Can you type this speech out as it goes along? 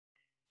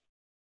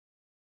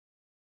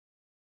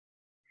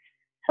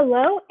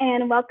Hello,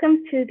 and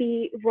welcome to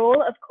the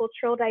Role of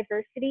Cultural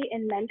Diversity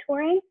in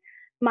Mentoring.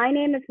 My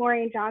name is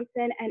Maureen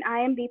Johnson, and I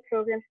am the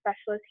Program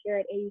Specialist here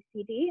at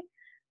AUCD.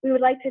 We would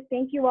like to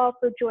thank you all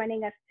for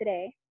joining us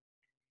today.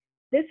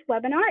 This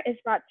webinar is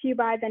brought to you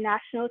by the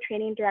National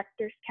Training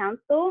Directors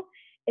Council.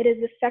 It is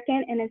the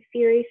second in a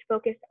series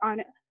focused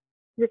on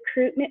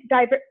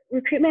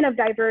recruitment of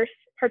diverse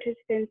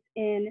participants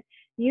in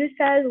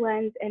USES,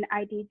 LENS, and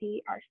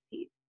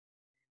IDDRCs.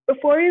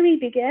 Before we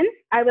begin,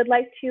 I would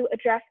like to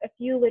address a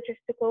few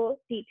logistical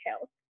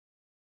details.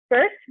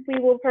 First, we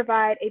will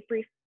provide a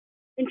brief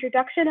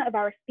introduction of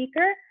our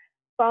speaker.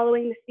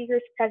 Following the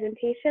speaker's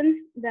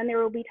presentations, then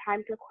there will be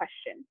time for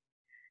questions.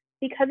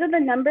 Because of the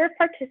number of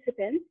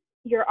participants,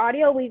 your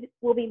audio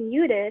will be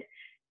muted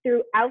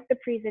throughout the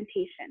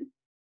presentation.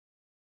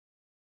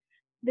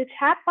 The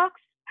chat box,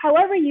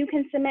 however, you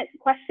can submit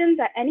questions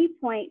at any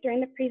point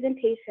during the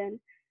presentation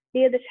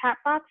via the chat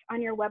box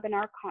on your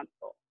webinar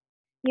console.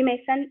 You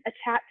may send a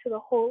chat to the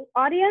whole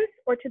audience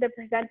or to the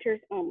presenters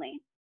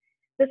only.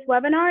 This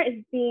webinar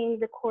is being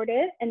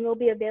recorded and will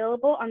be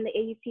available on the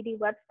AUCD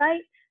website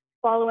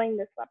following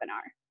this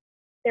webinar.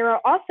 There will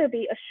also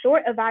be a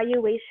short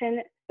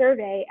evaluation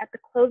survey at the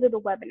close of the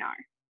webinar.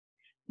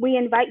 We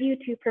invite you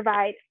to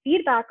provide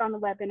feedback on the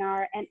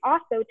webinar and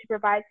also to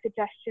provide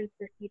suggestions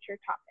for future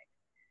topics.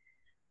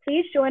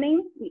 Please join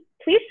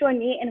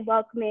me in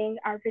welcoming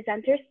our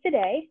presenters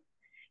today,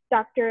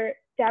 Dr.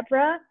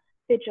 Deborah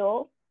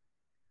Vigil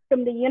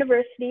from the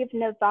University of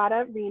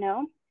Nevada,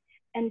 Reno,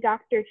 and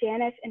Dr.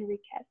 Janice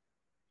Enriquez.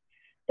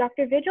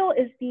 Dr. Vigil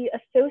is the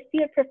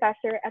Associate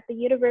Professor at the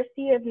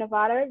University of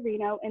Nevada,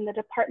 Reno in the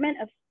Department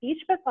of Speech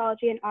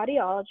Pathology and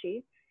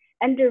Audiology,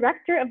 and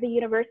Director of the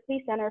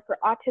University Center for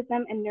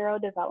Autism and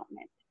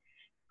Neurodevelopment,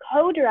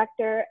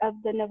 Co-Director of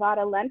the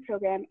Nevada LEN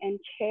Program, and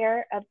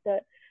Chair of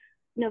the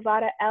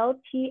Nevada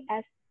LTSAE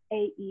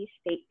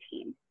State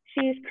Team.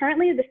 She is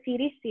currently the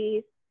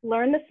CDC's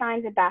Learn the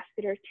Signs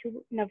Ambassador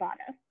to Nevada.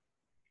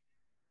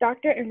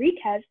 Dr.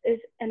 Enriquez is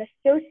an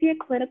Associate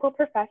Clinical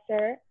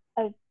Professor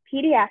of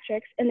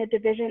Pediatrics in the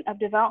Division of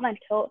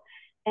Developmental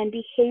and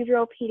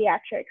Behavioral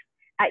Pediatrics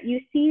at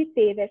UC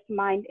Davis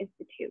Mind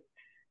Institute.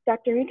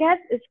 Dr. Enriquez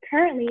is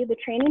currently the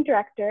Training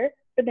Director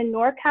for the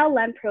NorCal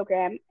LEN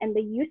Program and the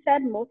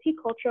USED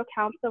Multicultural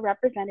Council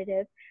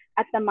Representative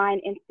at the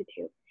Mind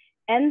Institute,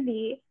 and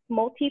the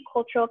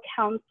Multicultural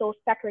Council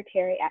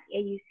Secretary at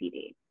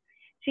AUCD.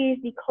 She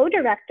is the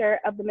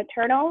co-director of the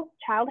Maternal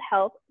Child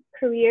Health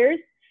Careers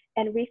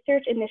and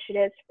Research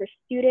Initiatives for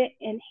Student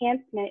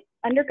Enhancement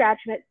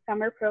Undergraduate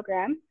Summer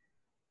Program,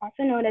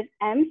 also known as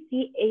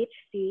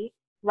MCHC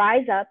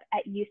Rise Up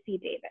at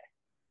UC Davis.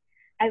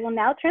 I will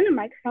now turn the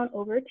microphone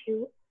over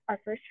to our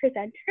first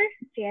presenter,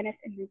 Janice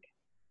Enriquez.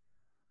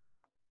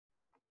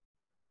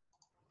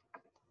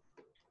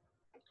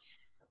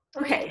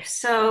 Okay,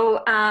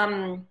 so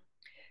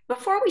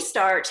before we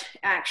start,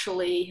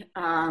 actually,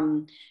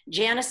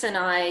 Janice and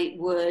I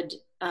would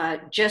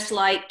just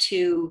like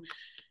to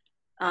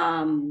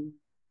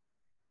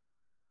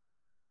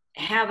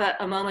have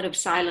a moment of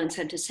silence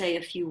and to say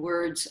a few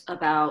words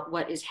about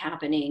what is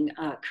happening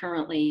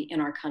currently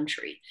in our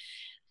country.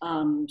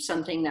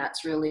 Something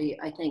that's really,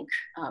 I think,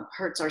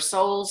 hurts our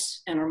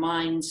souls and our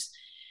minds,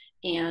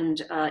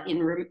 and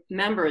in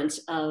remembrance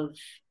of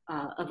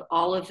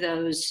all of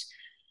those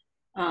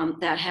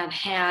that have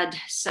had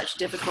such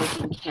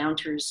difficult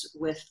encounters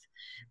with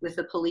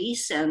the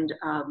police and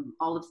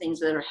all the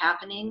things that are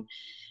happening.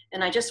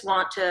 And I just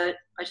want to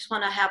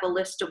have a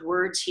list of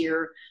words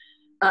here,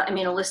 a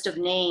list of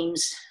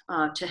names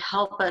to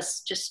help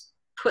us just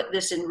put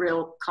this in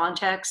real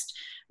context.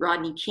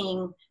 Rodney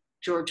King,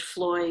 George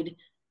Floyd,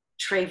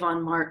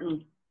 Trayvon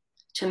Martin,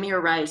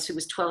 Tamir Rice, who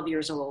was 12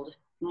 years old,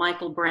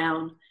 Michael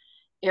Brown,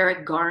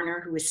 Eric Garner,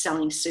 who was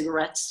selling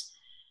cigarettes,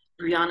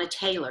 Breonna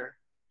Taylor,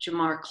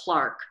 Jamar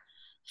Clark,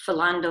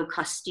 Philando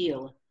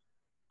Castile,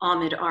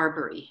 Ahmaud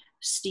Arbery,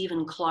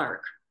 Stephen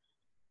Clark,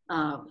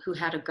 who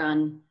had a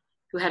gun,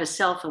 who had a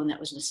cell phone that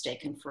was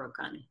mistaken for a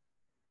gun.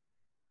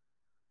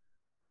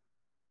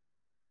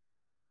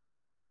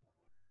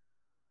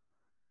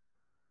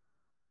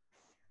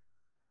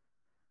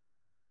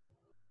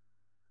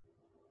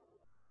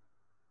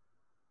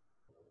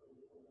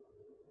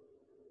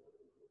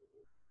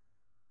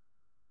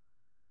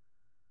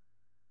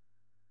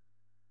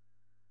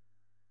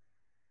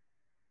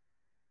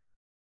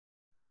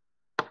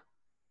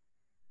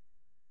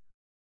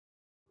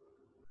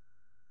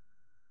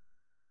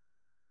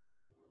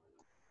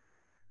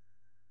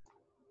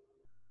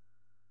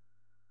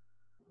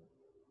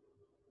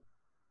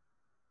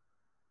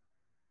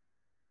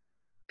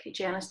 Okay,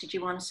 Janice, did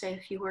you want to say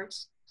a few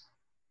words?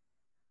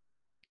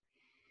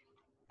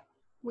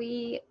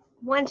 We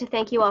want to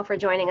thank you all for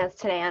joining us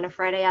today on a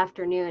Friday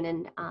afternoon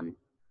and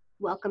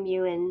welcome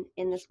you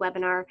in this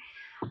webinar.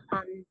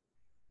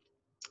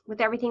 With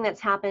everything that's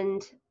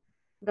happened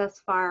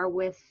thus far,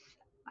 with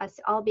us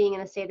all being in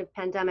a state of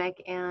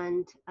pandemic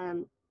and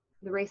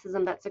the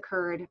racism that's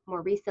occurred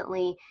more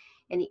recently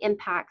and the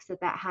impacts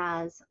that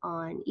has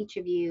on each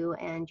of you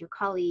and your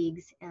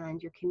colleagues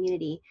and your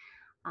community,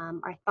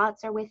 our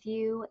thoughts are with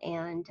you,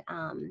 and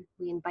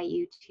we invite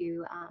you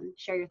to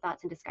share your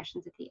thoughts and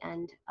discussions at the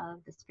end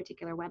of this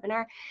particular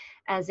webinar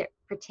as it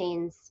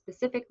pertains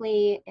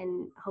specifically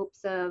in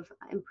hopes of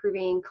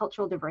improving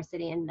cultural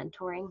diversity and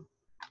mentoring.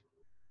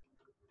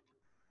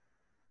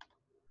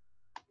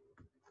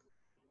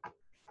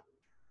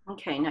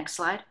 Okay, next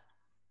slide.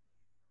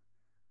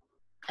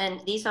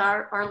 And these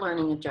are our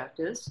learning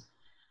objectives.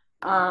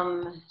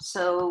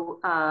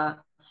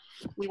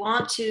 We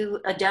want to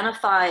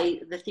identify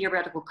the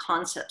theoretical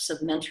concepts of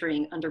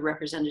mentoring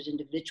underrepresented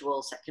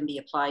individuals that can be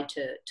applied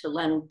to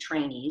LEN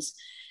trainees,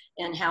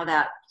 and how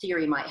that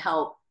theory might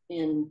help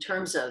in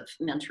terms of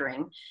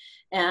mentoring.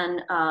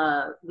 And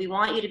we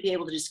want you to be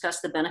able to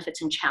discuss the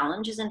benefits and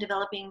challenges in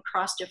developing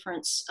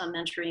cross-difference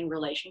mentoring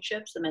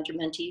relationships, the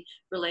mentor-mentee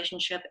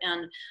relationship,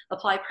 and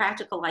apply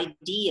practical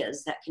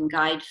ideas that can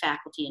guide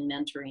faculty in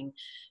mentoring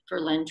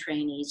for LEN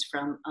trainees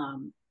from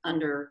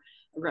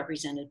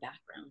underrepresented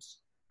backgrounds.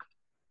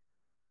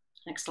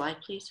 Next slide,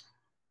 please.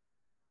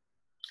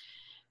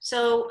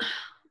 So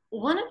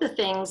one of the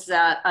things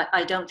that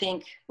I don't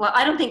think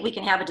we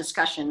can have a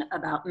discussion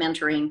about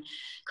mentoring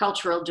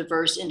cultural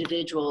diverse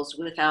individuals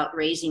without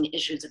raising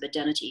issues of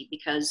identity,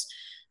 because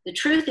the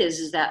truth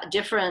is that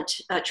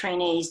different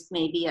trainees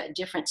may be at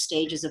different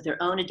stages of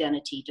their own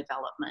identity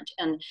development.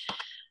 And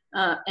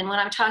when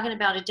I'm talking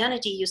about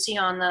identity, you see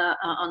on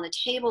the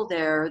table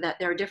there that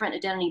there are different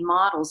identity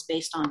models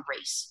based on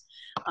race.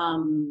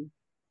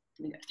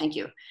 Thank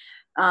you.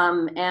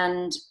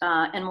 And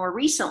more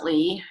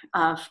recently,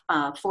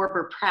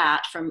 Forber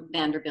Pratt from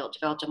Vanderbilt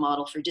developed a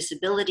model for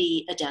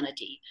disability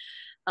identity.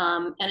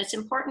 And it's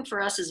important for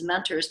us as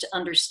mentors to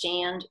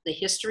understand the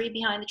history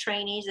behind the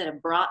trainees that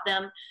have brought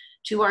them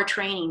to our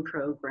training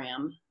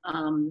program.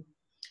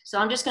 So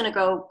I'm just going to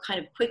go kind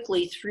of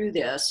quickly through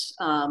this.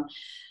 Of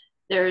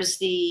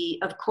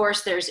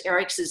course, there's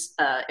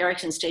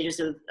Erickson's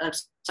stages of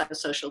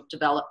psychosocial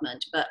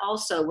development, but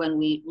also when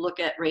we look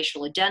at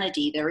racial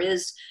identity,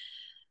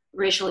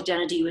 racial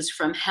identity was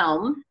from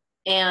Helm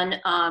and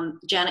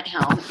Janet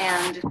Helm,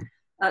 and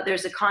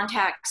there's a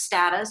contact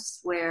status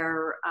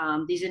where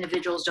these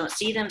individuals don't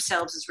see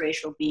themselves as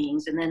racial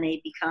beings, and then they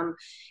become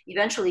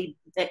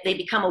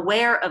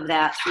aware of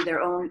that through their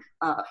own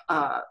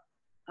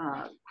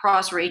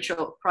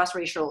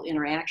cross-racial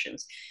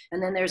interactions.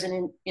 And then there's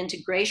an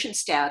integration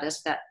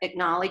status that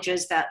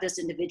acknowledges that this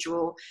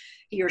individual,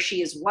 he or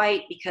she, is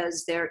white,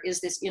 because there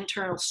is this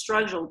internal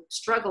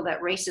struggle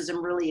that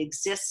racism really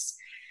exists.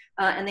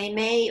 And they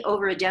may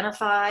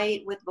over-identify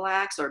with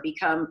Blacks or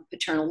become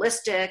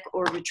paternalistic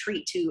or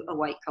retreat to a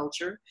white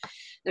culture.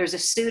 There's a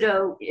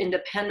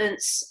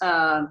pseudo-independence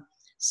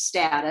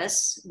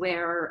status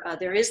where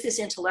there is this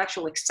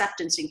intellectual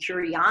acceptance and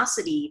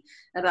curiosity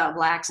about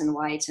Blacks and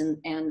whites,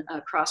 and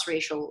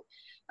cross-racial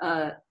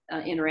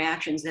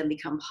interactions then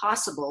become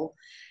possible.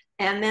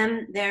 And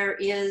then there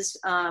is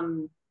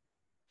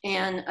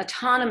an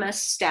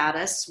autonomous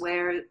status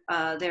where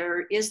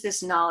there is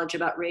this knowledge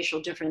about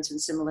racial difference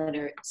and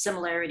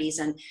similarities,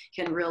 and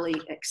can really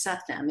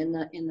accept them. In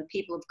the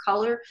people of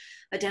color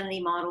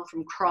identity model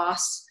from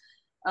Cross,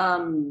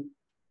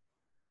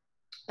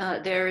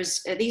 there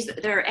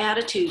are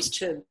attitudes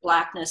to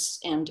Blackness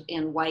and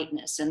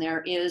whiteness, and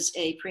there is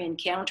a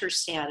pre-encounter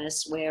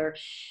status where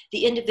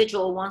the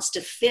individual wants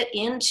to fit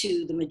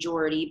into the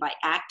majority by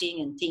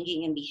acting and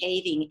thinking and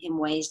behaving in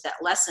ways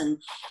that lessen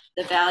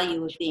the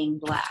value of being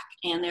Black.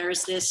 And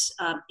there's this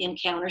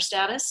encounter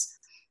status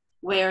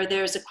where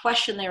there's a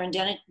question they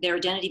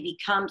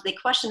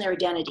question their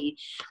identity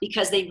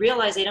because they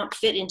realize they don't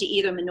fit into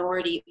either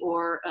minority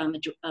or a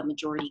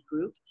majority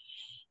group.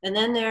 And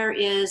then there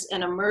is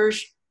an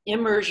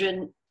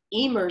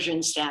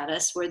immersion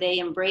status where they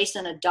embrace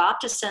and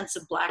adopt a sense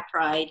of Black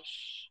pride,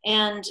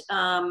 and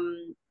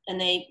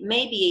they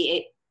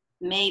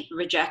may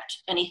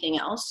reject anything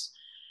else.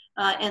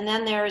 And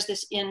then there's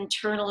this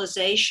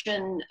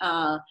internalization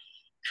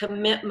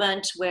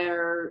commitment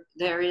where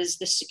there is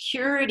the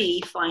security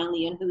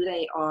finally in who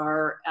they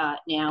are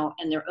now,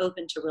 and they're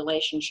open to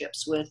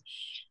relationships with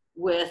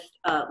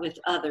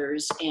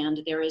others,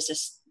 and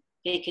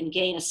they can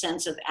gain a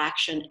sense of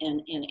action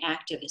and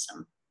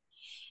activism.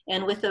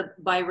 And with a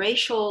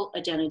biracial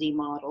identity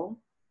model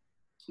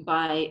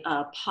by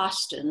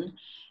Poston,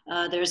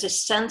 there's a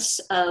sense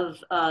of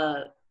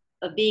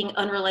being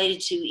unrelated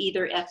to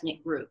either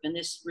ethnic group, and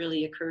this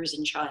really occurs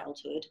in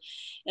childhood.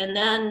 And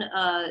then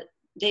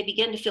they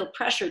begin to feel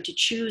pressure to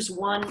choose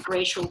one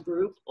racial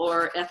group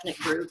or ethnic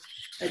group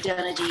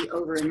identity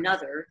over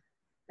another.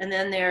 And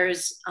then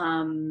there's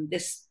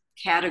this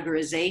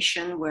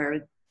categorization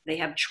where they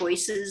have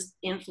choices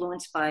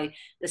influenced by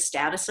the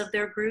status of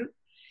their group.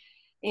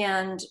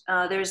 And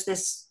there's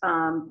this,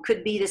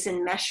 could be this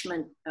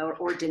enmeshment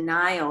or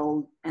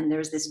denial, and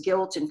there's this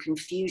guilt and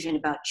confusion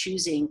about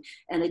choosing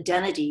an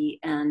identity.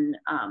 And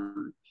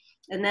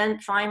then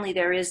finally,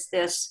 there is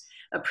this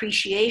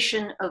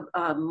appreciation of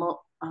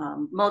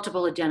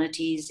multiple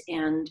identities,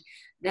 and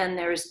then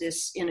there's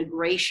this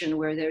integration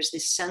where there's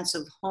this sense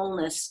of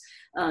wholeness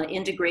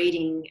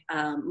integrating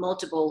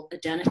multiple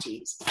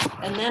identities.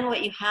 And then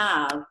what you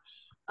have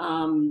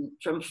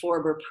from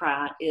Forber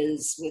Pratt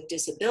is with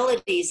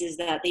disabilities is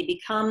that they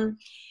become,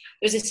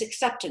 there's this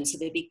acceptance. So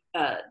they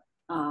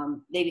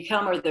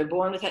become, or they're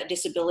born with that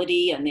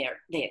disability and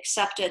they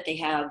accept it. They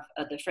have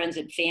the friends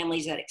and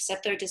families that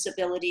accept their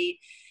disability.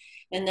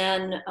 And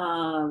then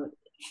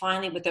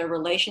finally, with their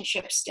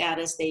relationship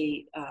status,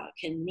 they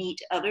can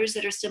meet others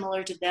that are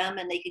similar to them,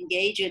 and they can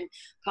engage in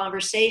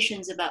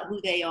conversations about who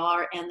they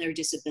are and their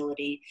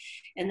disability.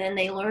 And then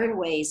they learn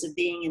ways of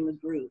being in the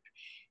group.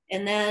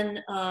 And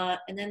then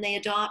they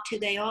adopt who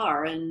they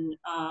are and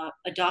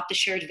adopt the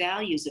shared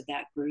values of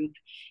that group.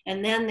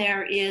 And then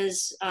there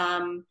is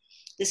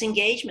this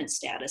engagement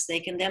status. They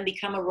can then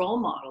become a role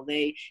model.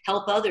 They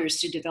help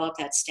others to develop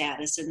that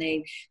status, and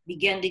they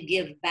begin to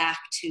give back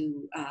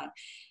to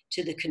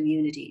the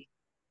community.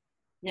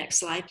 Next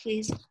slide,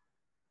 please.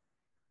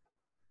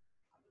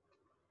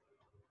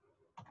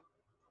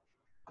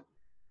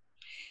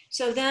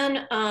 So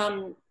then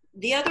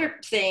the other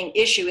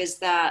issue is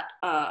that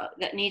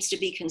that needs to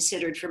be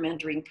considered for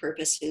mentoring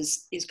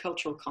purposes is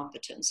cultural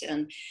competence.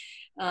 And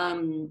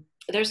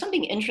there's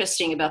something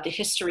interesting about the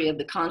history of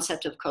the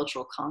concept of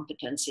cultural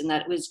competence, in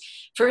that it was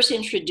first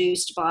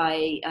introduced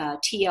by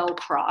T.L.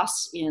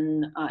 Cross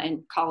and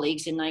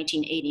colleagues in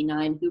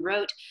 1989, who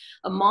wrote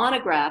a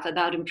monograph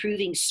about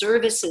improving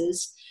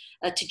services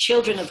to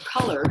children of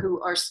color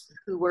who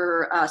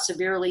were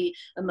severely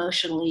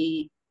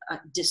emotionally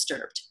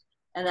disturbed.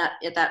 And that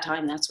at that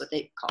time, that's what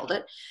they called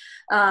it.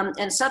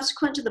 And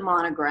subsequent to the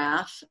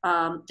monograph,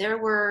 there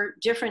were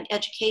different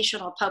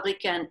educational,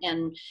 public, and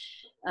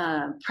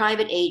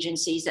private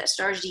agencies that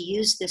started to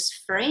use this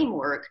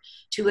framework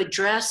to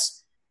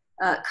address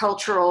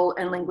cultural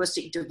and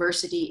linguistic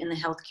diversity in the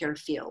healthcare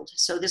field.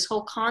 So this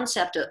whole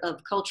concept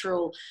of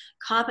cultural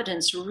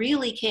competence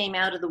really came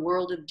out of the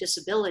world of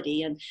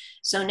disability. And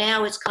so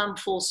now it's come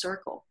full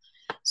circle.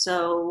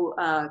 So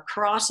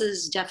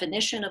Cross's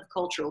definition of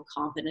cultural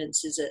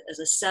competence is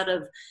a set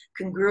of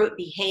congruent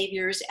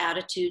behaviors,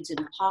 attitudes,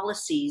 and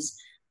policies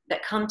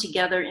that come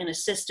together in a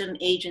system,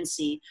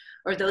 agency,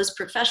 or those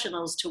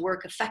professionals to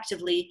work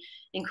effectively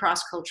in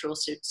cross-cultural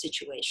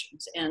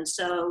situations. And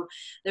so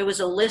there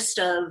was a list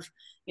of,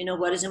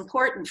 what is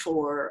important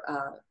for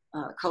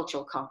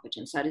cultural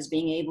competence. That is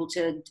being able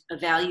to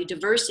value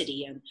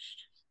diversity and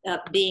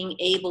being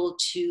able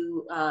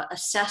to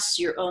assess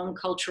your own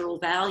cultural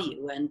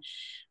value. And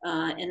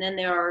then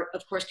there are,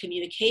 of course,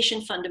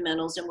 communication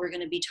fundamentals, and we're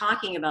going to be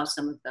talking about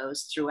some of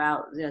those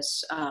throughout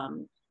this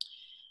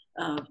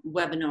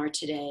webinar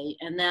today.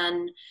 And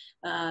then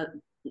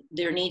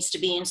there needs to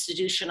be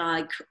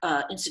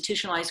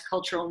institutionalized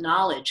cultural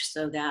knowledge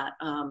so that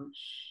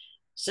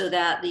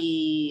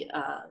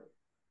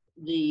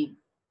the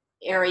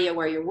area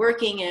where you're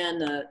working in,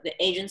 the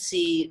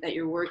agency that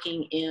you're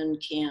working in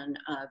can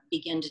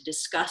begin to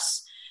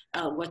discuss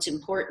what's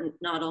important,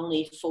 not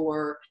only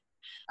for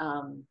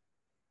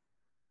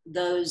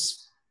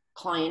those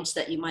clients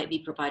that you might be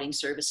providing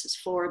services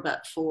for,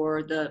 but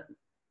for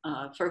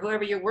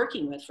whoever you're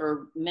working with,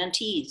 for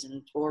mentees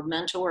and for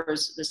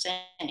mentors, the same.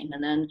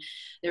 And then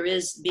there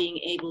is being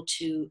able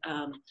to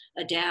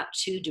adapt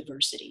to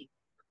diversity.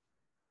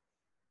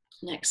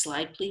 Next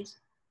slide, please.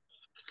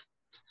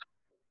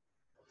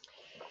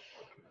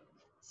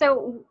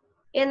 So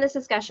in this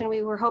discussion,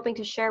 we were hoping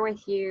to share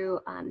with you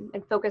and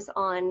focus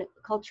on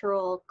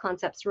cultural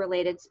concepts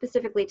related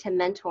specifically to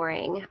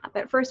mentoring.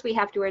 But first, we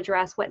have to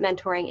address what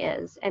mentoring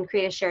is and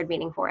create a shared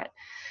meaning for it.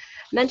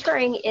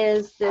 Mentoring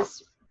is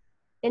this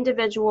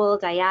individual,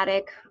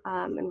 dyadic,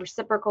 and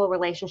reciprocal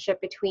relationship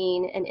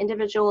between an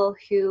individual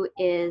who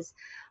is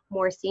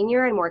more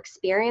senior and more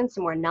experienced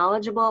and more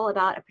knowledgeable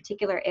about a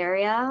particular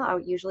area, or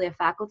usually a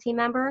faculty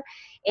member,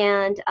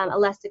 and a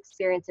less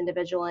experienced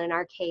individual. And in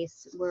our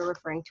case, we're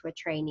referring to a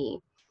trainee.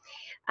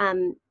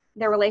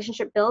 Their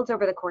relationship builds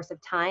over the course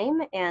of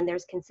time, and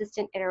there's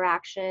consistent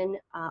interaction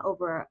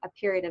over a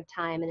period of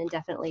time and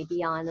indefinitely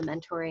beyond the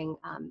mentoring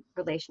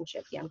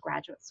relationship beyond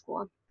graduate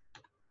school.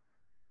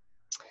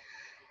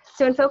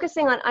 So in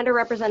focusing on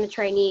underrepresented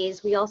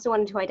trainees, we also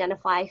wanted to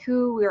identify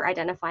who we're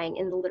identifying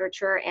in the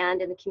literature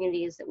and in the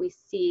communities that we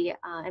see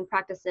and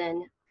practice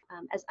in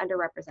as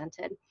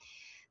underrepresented.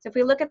 So if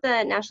we look at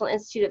the National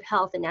Institute of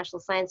Health and National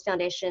Science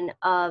Foundation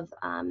of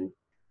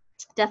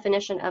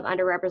definition of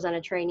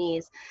underrepresented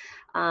trainees,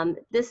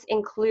 this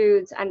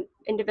includes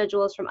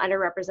individuals from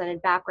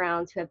underrepresented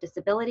backgrounds who have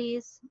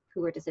disabilities,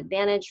 who are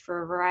disadvantaged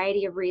for a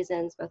variety of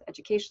reasons, both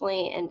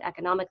educationally and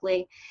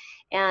economically,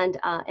 and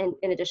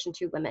in addition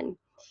to women.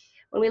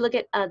 When we look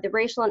at the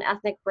racial and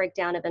ethnic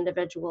breakdown of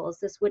individuals,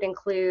 this would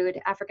include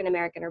African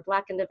American or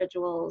Black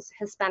individuals,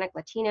 Hispanic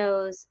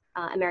Latinos,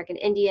 American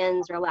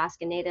Indians or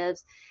Alaskan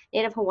Natives,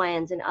 Native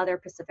Hawaiians, and other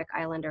Pacific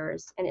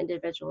Islanders, and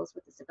individuals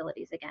with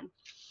disabilities again.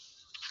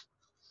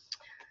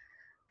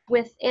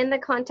 Within the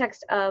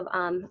context of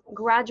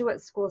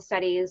graduate school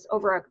studies,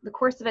 over the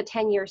course of a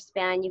 10-year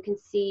span, you can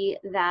see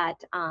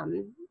that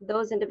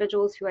those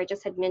individuals who I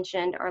just had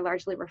mentioned are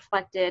largely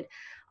reflected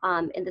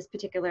in this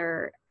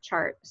particular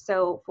chart.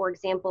 So for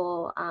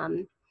example,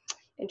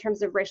 in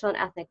terms of racial and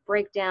ethnic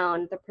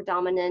breakdown, the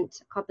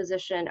predominant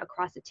composition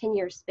across a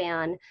 10-year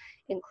span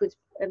includes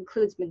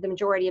the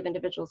majority of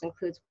individuals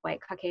includes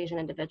white Caucasian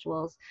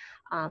individuals,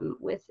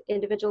 with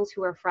individuals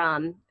who are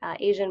from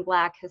Asian,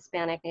 Black,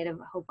 Hispanic, Native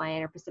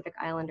Hawaiian or Pacific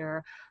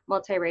Islander,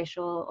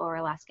 multiracial or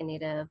Alaska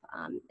Native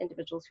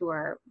individuals who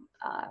are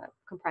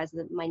comprised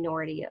of the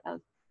minority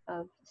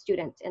of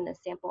students in this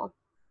sample.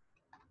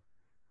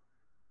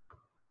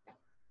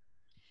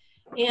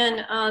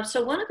 And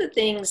so one of the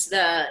things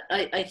that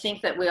I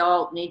think that we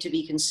all need to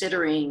be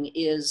considering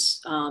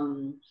is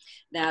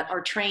that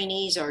our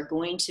trainees are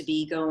going to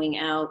be going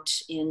out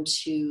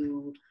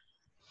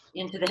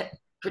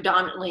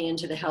predominantly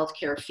into the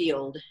healthcare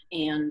field.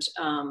 And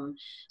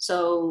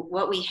so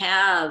what we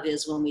have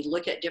is when we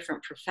look at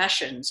different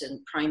professions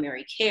in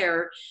primary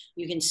care,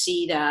 you can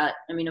see that,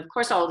 I mean, of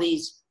course, all of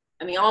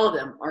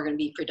them are going to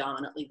be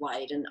predominantly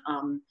white. And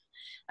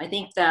I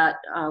think that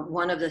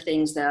one of the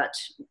things that,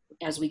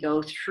 as we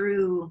go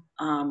through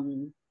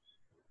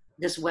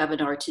this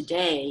webinar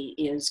today,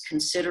 is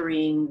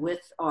considering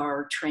with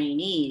our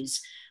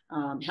trainees,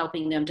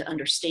 helping them to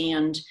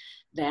understand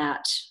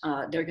that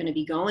they're going to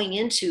be going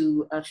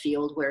into a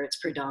field where it's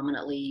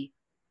predominantly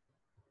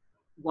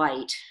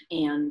white,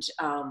 and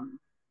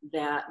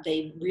that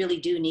they really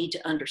do need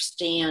to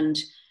understand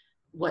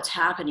what's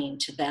happening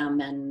to them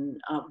and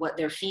what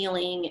they're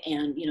feeling,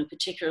 and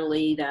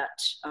particularly that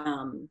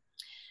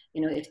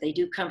if they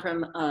do come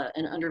from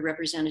an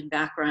underrepresented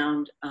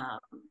background,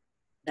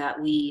 that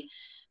we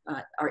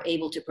are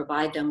able to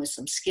provide them with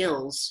some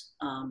skills,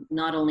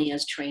 not only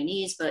as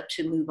trainees, but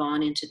to move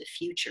on into the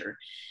future.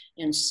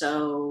 And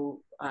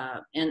so,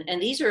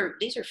 and these are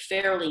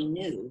fairly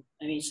new.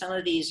 I mean, some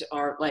of these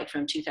are like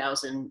from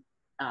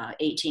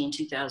 2018,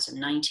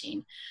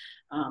 2019.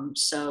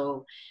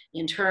 So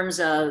in terms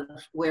of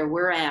where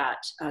we're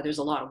at, there's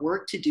a lot of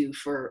work to do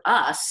for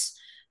us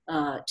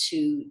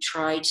to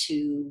try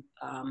to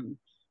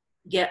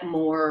get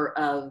more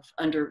of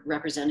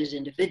underrepresented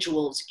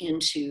individuals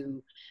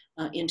into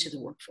the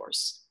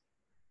workforce.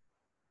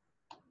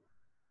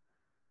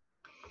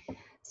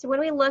 So when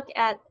we look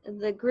at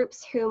the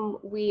groups whom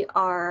we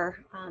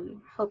are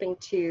hoping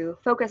to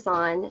focus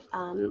on,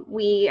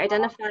 we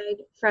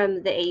identified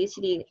from the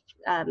AUCD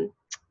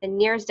and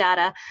NEARS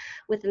data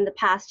within the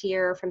past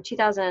year from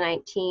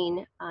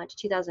 2019 to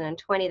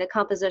 2020, the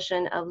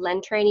composition of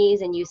LEN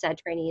trainees and USAID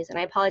trainees. And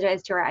I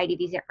apologize to our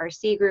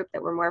IDVRC group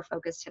that we're more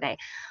focused today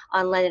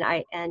on LEN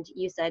and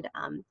USAID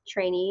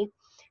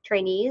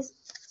trainees,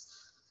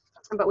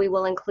 but we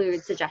will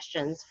include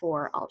suggestions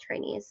for all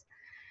trainees.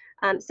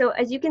 So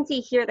as you can see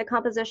here, the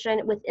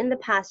composition within the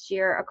past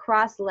year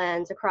across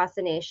LENs, across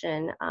the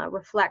nation,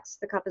 reflects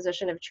the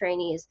composition of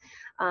trainees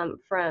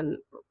from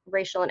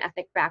racial and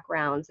ethnic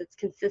backgrounds. It's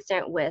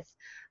consistent with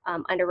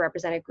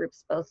underrepresented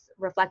groups, both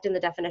reflected in the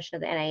definition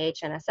of the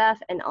NIH NSF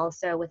and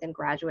also within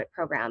graduate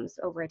programs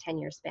over a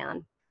 10-year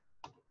span.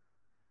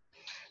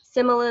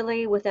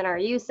 Similarly, within our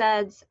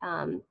USAIDs,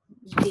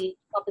 the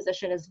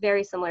composition is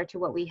very similar to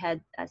what we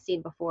had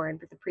seen before in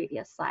the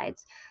previous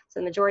slides. So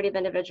the majority of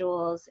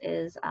individuals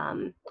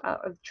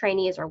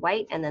trainees are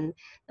white, and then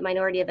the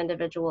minority of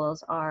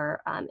individuals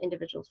are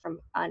individuals from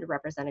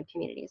underrepresented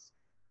communities.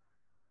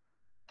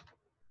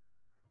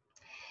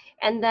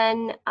 And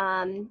then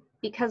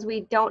because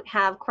we don't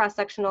have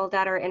cross-sectional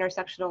data or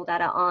intersectional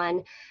data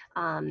on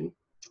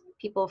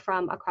people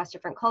from across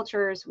different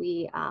cultures,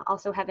 we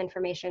also have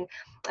information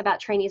about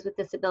trainees with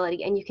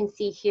disability. And you can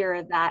see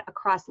here that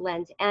across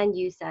LENS and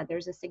USAID,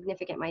 there's a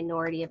significant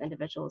minority of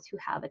individuals who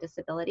have a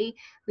disability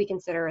we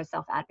consider as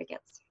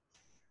self-advocates.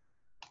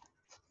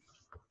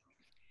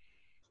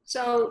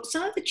 So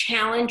some of the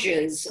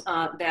challenges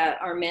that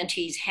our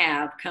mentees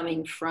have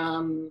coming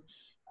from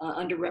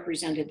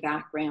underrepresented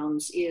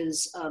backgrounds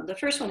is, the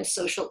first one is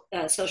social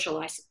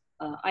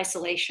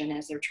isolation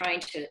as they're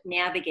trying to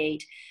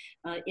navigate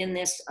in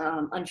this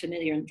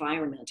unfamiliar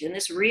environment. And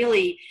this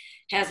really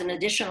has an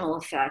additional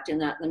effect in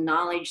that the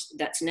knowledge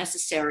that's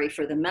necessary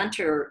for the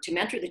mentor to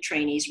mentor the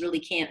trainees really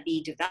can't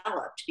be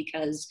developed,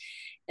 because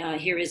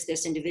here is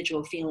this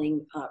individual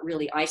feeling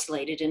really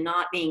isolated and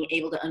not being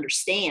able to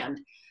understand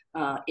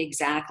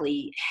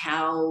exactly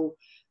how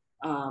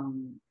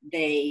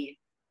they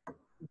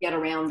get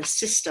around the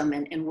system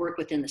and work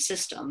within the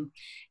system.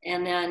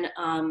 And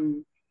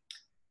then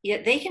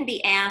yeah, they can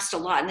be asked a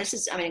lot, and this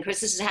is, I mean, of course,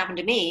 this has happened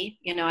to me.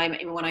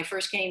 When I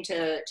first came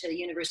to the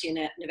University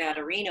of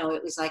Nevada, Reno,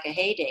 it was like a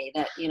heyday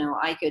that,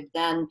 I could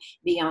then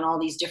be on all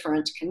these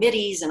different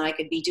committees and I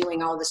could be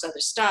doing all this other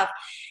stuff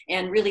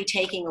and really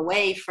taking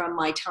away from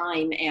my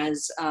time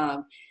as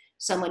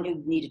someone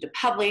who needed to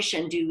publish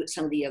and do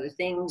some of the other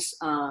things.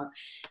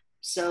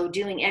 So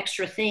doing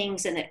extra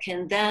things, and it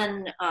can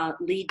then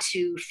lead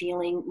to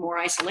feeling more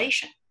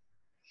isolation.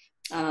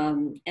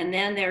 And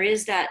then there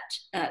is that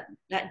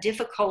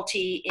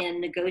difficulty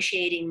in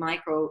negotiating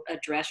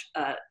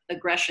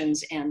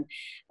aggressions and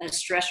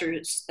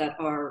stressors that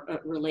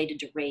are related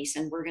to race.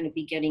 And we're going to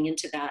be getting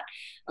into that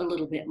a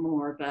little bit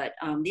more. But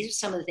these are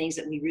some of the things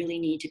that we really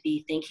need to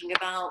be thinking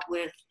about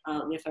with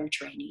our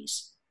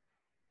trainees.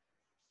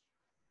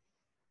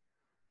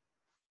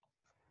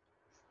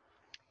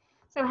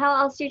 So how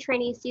else do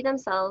trainees see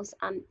themselves?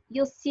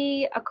 You'll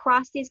see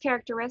across these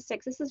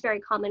characteristics, this is very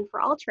common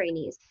for all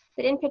trainees,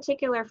 but in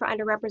particular for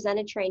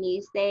underrepresented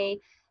trainees, they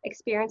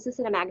experience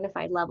this at a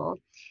magnified level.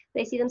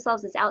 They see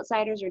themselves as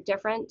outsiders or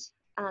different.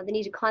 They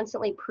need to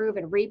constantly prove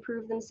and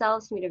reprove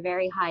themselves to meet a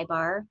very high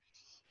bar.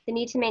 They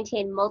need to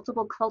maintain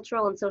multiple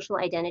cultural and social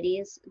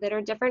identities that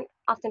are different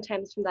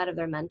oftentimes from that of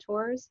their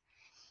mentors.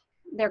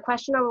 They're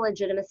questioning the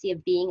legitimacy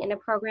of being in a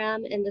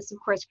program, and this of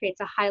course creates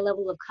a high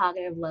level of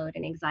cognitive load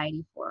and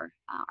anxiety for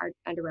our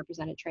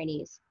underrepresented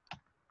trainees.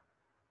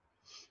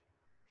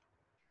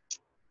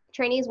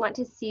 Trainees want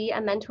to see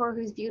a mentor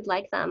who's viewed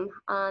like them.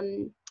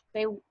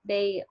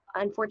 They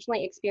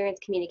unfortunately experience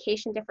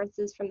communication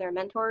differences from their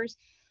mentors,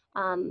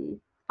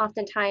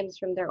 oftentimes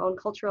from their own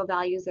cultural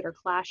values that are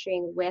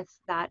clashing with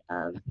that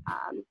of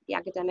the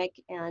academic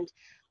and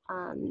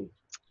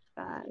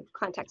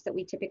context that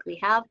we typically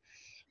have.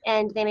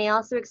 And they may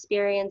also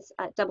experience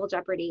double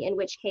jeopardy, in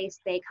which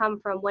case they come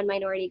from one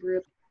minority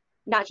group,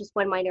 not just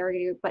one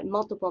minority group, but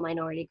multiple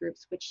minority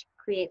groups, which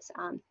creates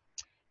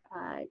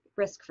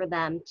risk for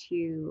them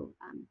to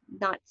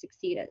not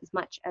succeed as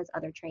much as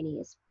other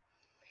trainees.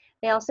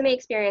 They also may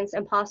experience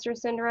imposter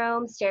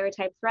syndrome,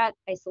 stereotype threat,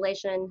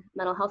 isolation,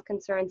 mental health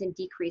concerns, and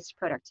decreased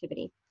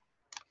productivity.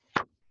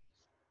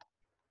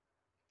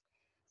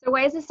 So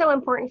why is this so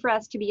important for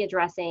us to be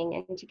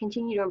addressing and to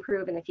continue to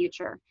improve in the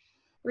future?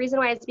 The reason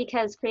why is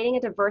because creating a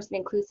diverse and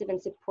inclusive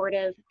and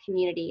supportive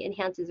community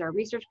enhances our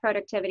research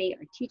productivity,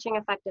 our teaching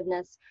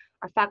effectiveness,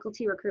 our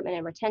faculty recruitment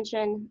and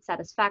retention,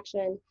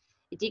 satisfaction.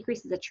 It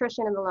decreases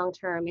attrition in the long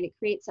term, and it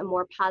creates a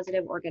more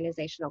positive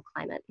organizational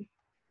climate.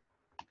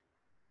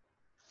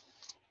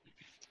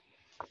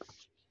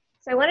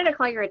 So I wanted to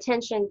call your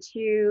attention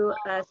to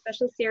a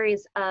special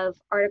series of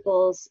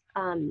articles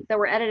that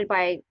were edited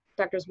by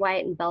Drs.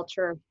 Wyatt and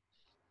Belcher,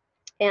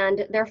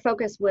 and their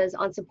focus was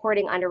on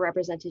supporting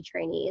underrepresented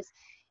trainees.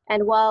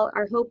 And while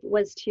our hope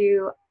was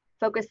to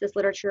focus this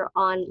literature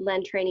on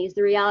LEN trainees,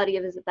 the reality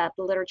is that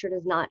the literature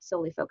does not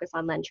solely focus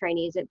on LEN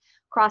trainees. It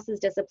crosses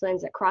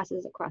disciplines, it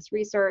crosses across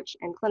research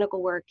and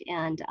clinical work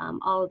and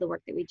all of the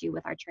work that we do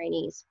with our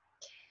trainees.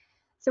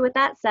 So with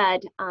that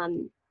said,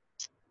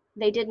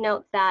 they did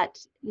note that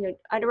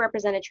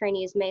underrepresented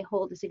trainees may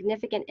hold a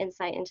significant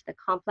insight into the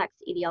complex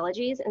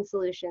etiologies and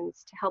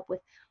solutions to help with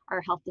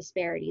our health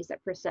disparities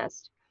that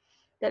persist.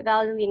 That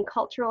valuing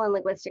cultural and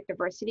linguistic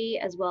diversity,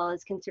 as well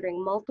as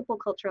considering multiple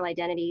cultural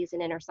identities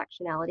and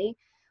intersectionality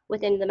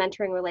within the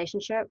mentoring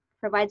relationship,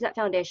 provides that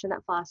foundation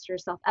that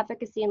fosters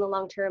self-efficacy in the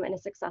long term and a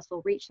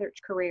successful research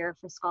career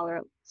for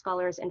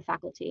scholars and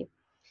faculty.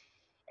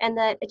 And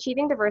that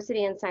achieving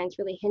diversity in science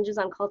really hinges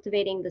on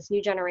cultivating this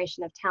new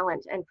generation of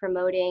talent and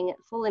promoting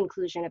full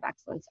inclusion of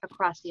excellence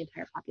across the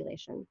entire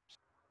population.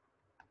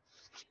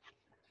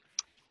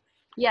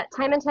 Yet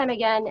time and time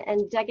again,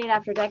 and decade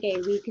after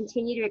decade, we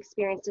continue to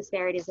experience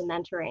disparities in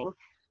mentoring.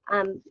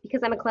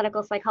 Because I'm a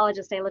clinical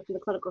psychologist, I looked in the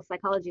clinical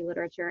psychology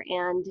literature,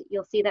 and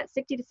you'll see that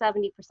 60 to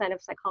 70%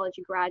 of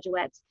psychology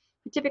graduates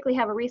who typically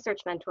have a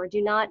research mentor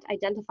do not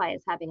identify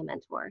as having a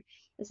mentor.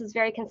 This is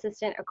very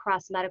consistent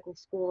across medical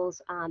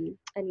schools and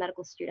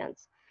medical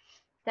students.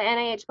 The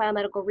NIH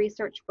Biomedical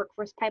Research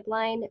Workforce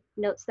Pipeline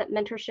notes that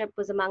mentorship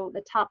was among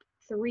the top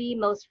 3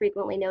 most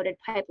frequently noted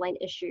pipeline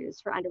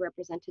issues for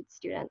underrepresented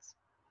students.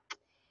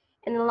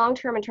 In the long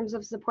term, in terms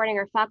of supporting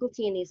our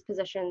faculty in these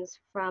positions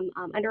from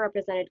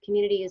underrepresented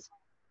communities,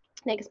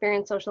 they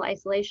experience social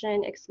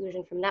isolation,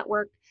 exclusion from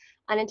network,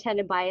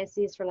 unintended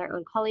biases from their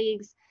own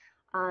colleagues,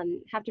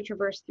 have to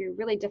traverse through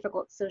really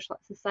difficult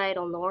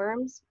societal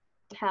norms,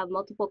 have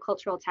multiple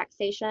cultural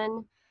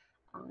taxation,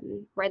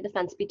 ride the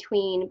fence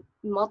between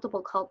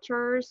multiple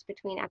cultures,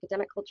 between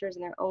academic cultures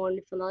and their own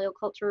familial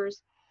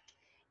cultures.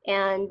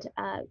 And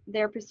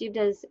they're perceived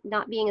as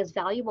not being as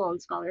valuable in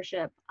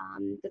scholarship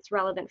that's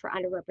relevant for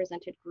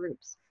underrepresented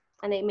groups.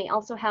 And they may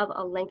also have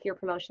a lengthier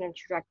promotion and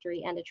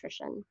trajectory and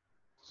attrition.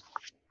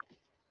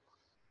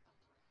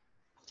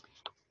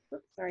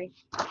 Oops, sorry.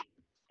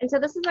 And so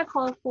this is a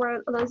call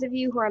for those of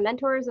you who are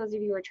mentors, those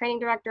of you who are training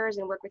directors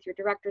and work with your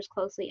directors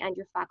closely and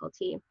your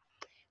faculty.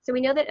 So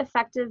we know that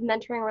effective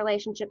mentoring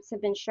relationships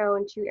have been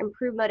shown to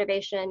improve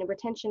motivation,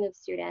 retention of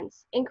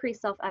students, increase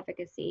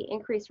self-efficacy,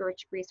 increase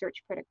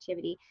research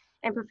productivity,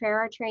 and prepare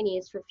our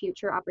trainees for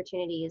future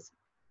opportunities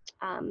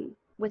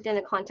within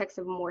the context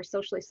of a more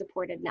socially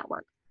supported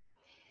network.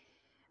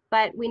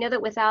 But we know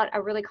that without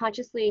a really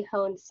consciously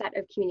honed set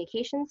of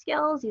communication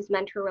skills, these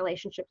mentor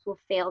relationships will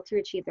fail to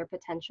achieve their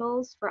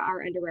potentials for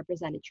our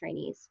underrepresented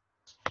trainees.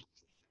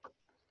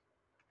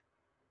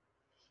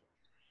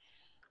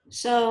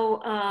 So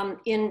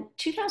in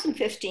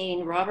 2015,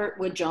 the Robert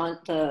Wood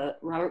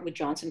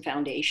Johnson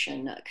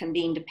Foundation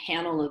convened a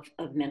panel of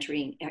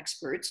mentoring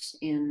experts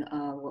in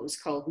what was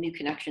called New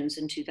Connections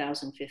in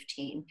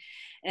 2015.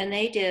 And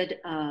they did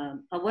a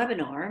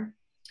webinar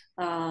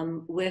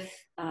with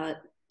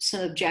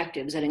some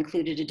objectives that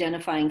included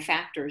identifying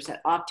factors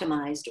that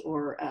optimized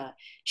or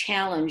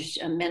challenged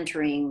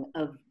mentoring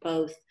of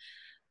both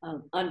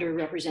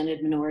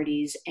underrepresented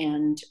minorities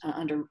and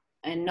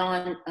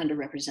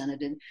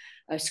non-underrepresented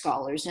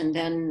scholars. And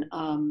then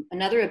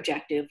another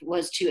objective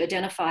was to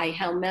identify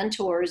how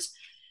mentors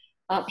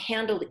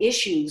handled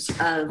issues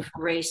of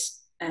race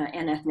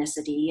and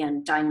ethnicity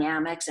and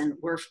dynamics and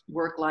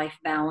work-life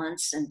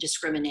balance and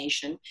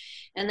discrimination.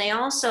 And they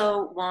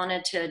also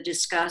wanted to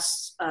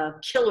discuss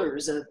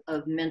killers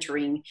of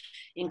mentoring,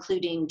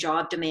 including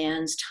job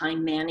demands,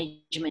 time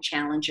management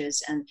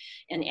challenges, and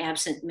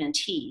absent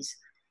mentees.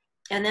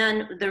 And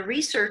then the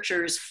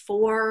researchers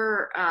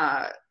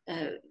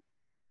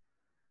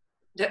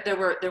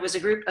there was a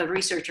group of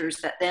researchers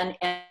that then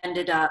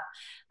ended up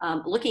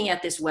looking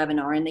at this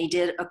webinar, and they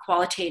did a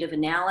qualitative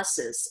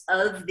analysis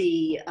of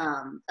the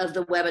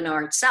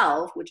webinar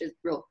itself, which is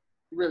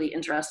really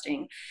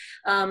interesting.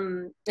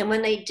 And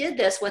when they did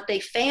this, what they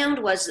found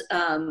was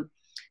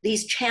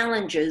these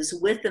challenges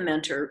with the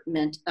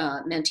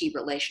mentee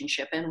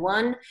relationship. And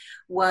one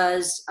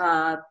was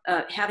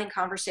having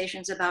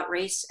conversations about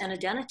race and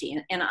identity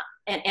and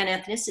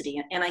ethnicity.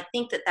 And I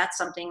think that that's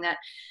something that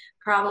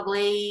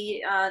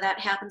probably that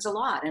happens a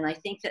lot. And I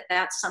think that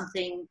that's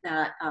something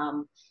that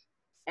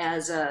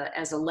as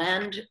a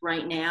lend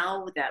right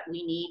now, that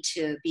we need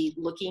to be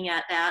looking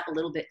at that a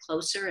little bit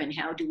closer. And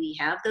how do we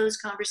have those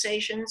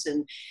conversations?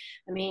 And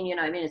I mean,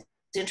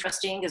 it's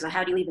interesting because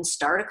how do you even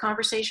start a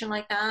conversation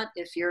like that?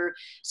 If you're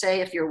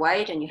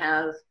white and you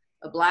have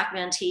a Black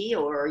mentee,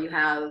 or you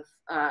have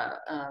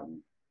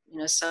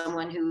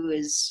someone who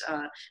is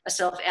a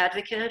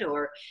self-advocate,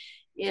 or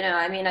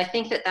I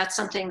think that that's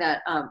something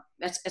that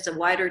it's a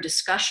wider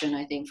discussion,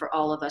 I think, for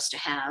all of us to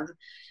have.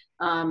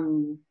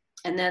 And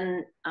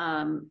then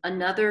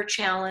another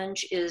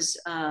challenge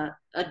is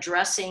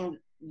addressing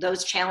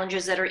those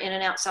challenges that are in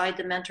and outside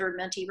the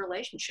mentor-mentee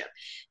relationship.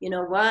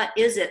 What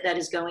is it that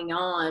is going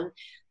on?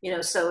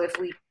 So if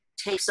we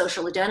take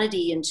social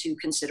identity into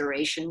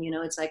consideration,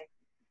 it's like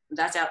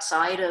that's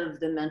outside of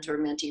the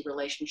mentor-mentee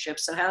relationship.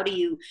 So how do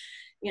you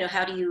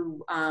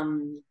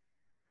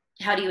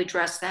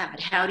address that?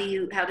 How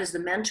does the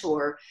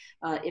mentor,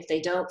 if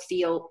they don't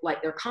feel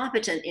like they're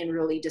competent in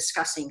really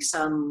discussing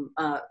some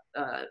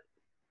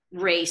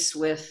race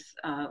with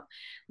the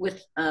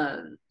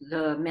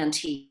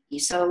mentee?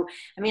 So,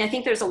 I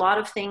think there's a lot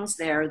of things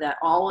there that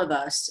all of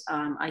us,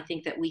 I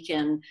think that we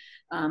can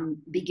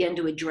begin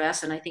to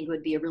address, and I think it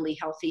would be a really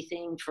healthy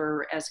thing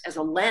for, as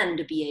a lend,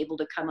 to be able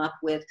to come up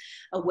with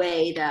a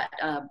way that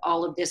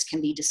all of this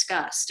can be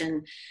discussed.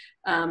 And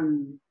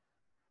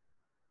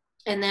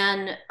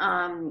then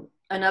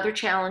another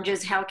challenge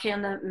is, how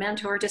can the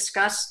mentor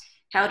discuss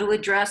how to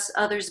address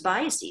others'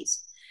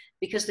 biases?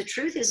 Because the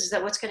truth is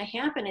that what's going to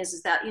happen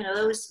is that,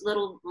 those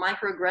little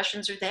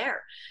microaggressions are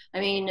there.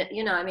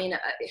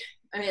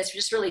 It's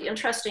just really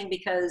interesting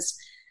because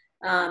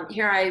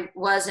here I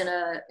was in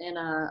a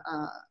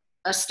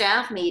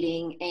staff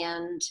meeting,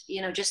 and,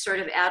 just sort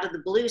of out of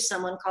the blue,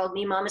 someone called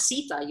me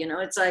Mamacita.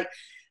 It's like,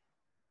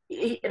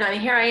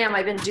 here I am,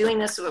 I've been doing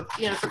this, for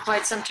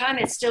quite some time.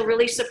 It still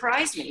really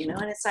surprised me, and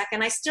it's like,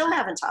 and I still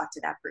haven't talked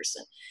to that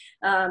person.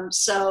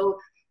 So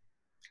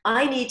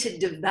I need to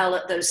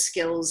develop those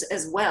skills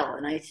as well.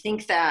 And I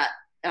think that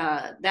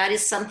that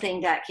is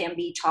something that can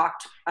be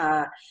talked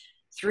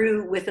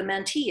through with a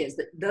mentee, is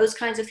that those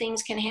kinds of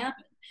things can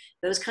happen.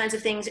 Those kinds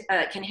of things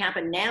can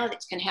happen now.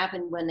 That can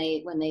happen when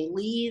they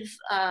leave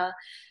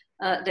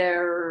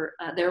their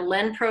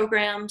LEND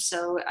program.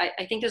 So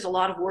I think there's a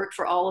lot of work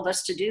for all of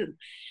us to do.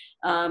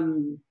 A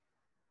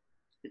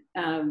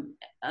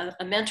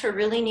mentor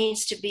really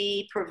needs to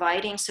be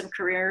providing some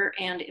career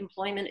and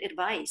employment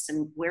advice,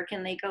 and where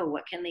can they go?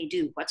 What can they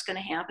do? What's going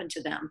to happen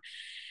to them?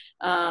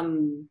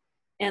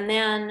 And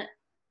then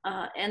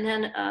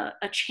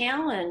a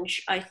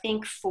challenge, I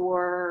think,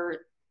 for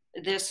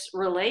this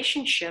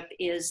relationship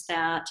is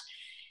that,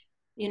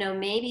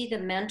 maybe the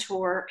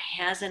mentor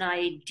has an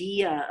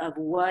idea of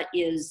what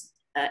is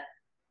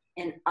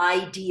an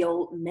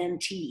ideal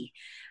mentee.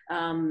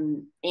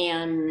 And,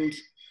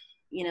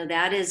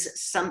 that is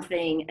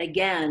something,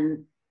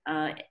 again,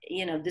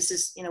 this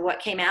is, what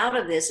came out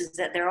of this is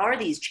that there are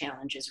these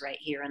challenges right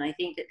here. And I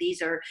think that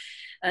these are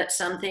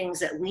some things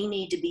that we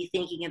need to be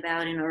thinking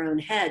about in our own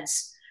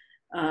heads,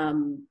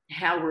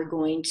 how we're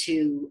going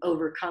to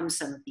overcome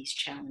some of these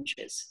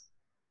challenges.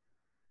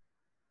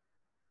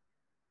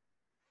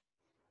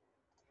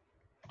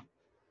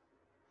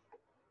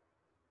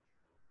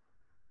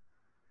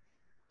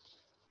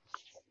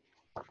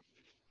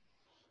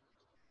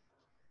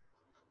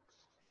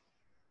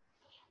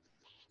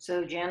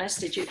 So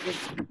Janice,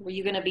 were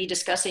you going to be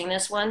discussing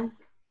this one?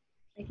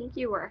 I think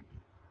you were.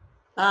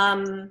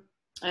 I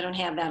don't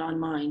have that on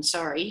mine,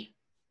 sorry.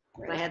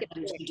 I had to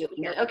do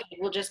it. Okay,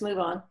 we'll just move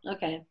on.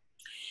 Okay.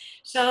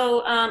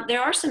 So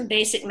there are some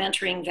basic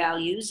mentoring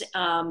values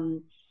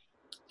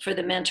for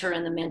the mentor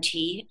and the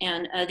mentee.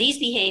 And these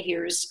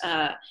behaviors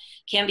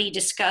can be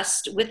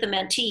discussed with the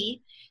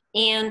mentee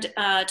and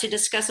to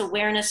discuss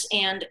awareness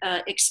and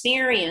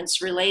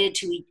experience related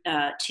to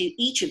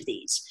each of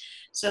these.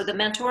 So the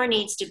mentor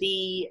needs to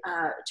be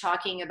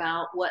talking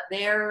about what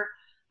their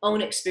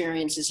own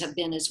experiences have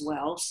been as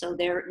well. So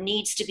there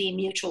needs to be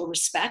mutual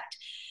respect,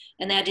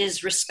 and that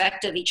is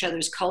respect of each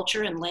other's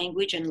culture and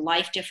language and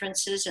life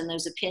differences and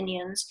those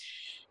opinions.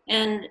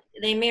 And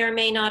they may or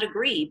may not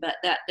agree, but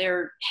that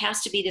there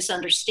has to be this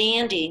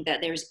understanding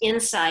that there's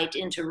insight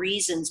into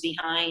reasons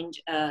behind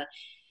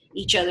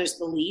each other's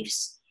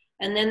beliefs.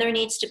 And then there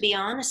needs to be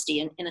honesty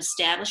in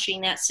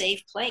establishing that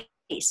safe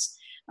place.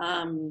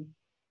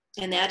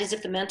 And that is,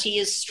 if the mentee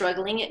is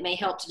struggling, it may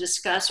help to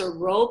discuss or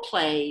role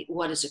play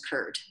what has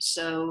occurred.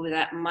 So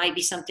that might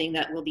be something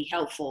that will be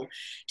helpful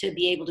to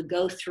be able to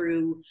go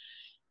through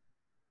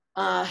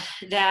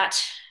that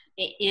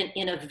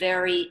in a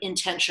very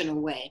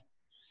intentional way.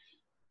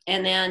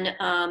 And then,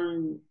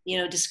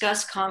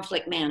 discuss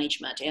conflict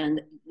management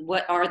and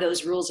what are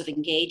those rules of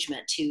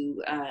engagement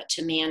to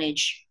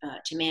manage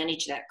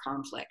that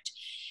conflict.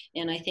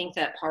 And I think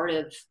that part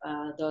of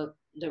the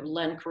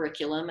LEN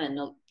curriculum, and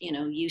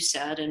you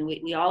said, and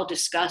we all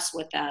discuss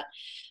what that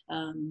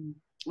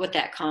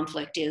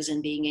conflict is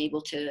and being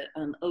able to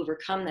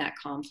overcome that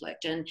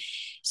conflict. And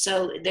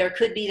so there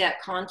could be that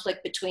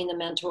conflict between the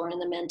mentor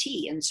and the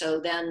mentee. And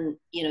so then,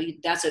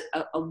 that's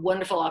a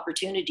wonderful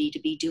opportunity to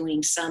be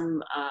doing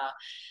some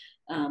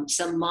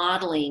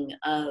modeling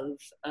of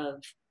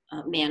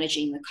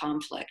managing the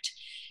conflict.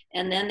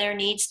 And then there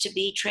needs to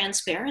be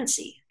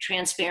transparency,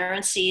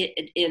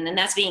 and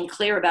that's being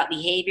clear about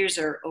behaviors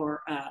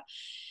or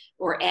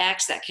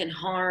acts that can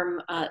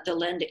harm the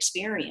LEND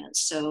experience.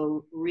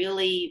 So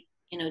really,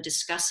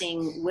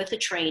 discussing with a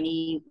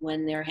trainee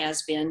when there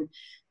has been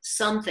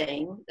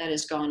something that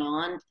has gone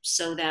on,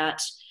 so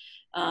that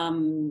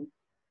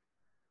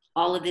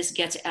all of this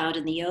gets out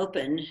in the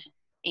open,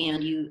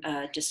 and you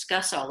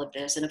discuss all of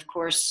this. And of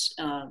course,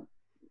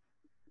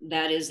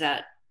 that is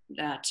that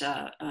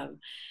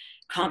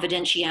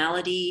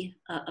confidentiality,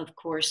 of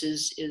course,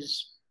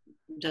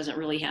 doesn't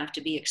really have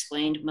to be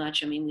explained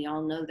much. I mean, we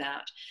all know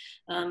that.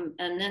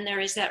 And then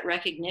there is that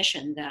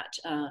recognition that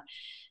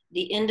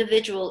the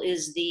individual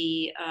is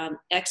the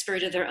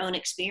expert of their own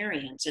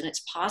experience. And it's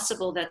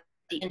possible that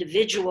the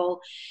individual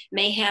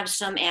may have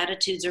some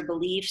attitudes or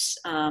beliefs,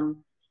 and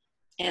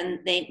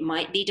they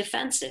might be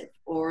defensive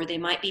or they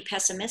might be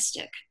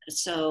pessimistic.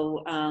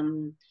 So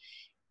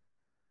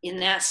in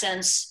that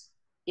sense,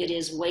 it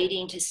is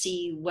waiting to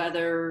see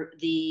whether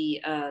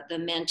the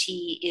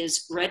mentee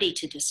is ready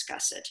to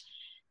discuss it,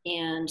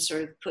 and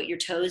sort of put your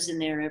toes in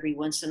there every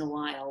once in a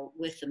while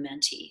with the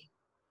mentee.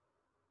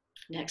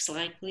 Next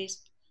slide,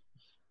 please.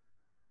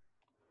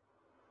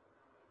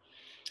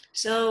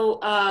 So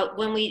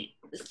when we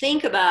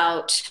think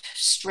about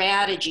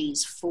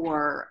strategies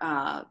for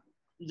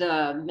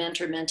the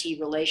mentor-mentee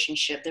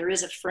relationship, there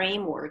is a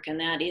framework, and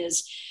that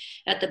is,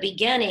 at the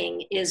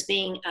beginning, is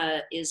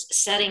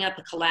setting up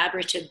a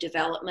collaborative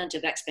development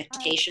of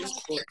expectations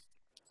for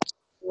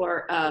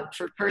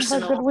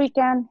personal. Have a good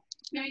weekend.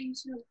 See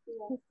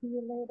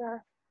you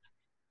later.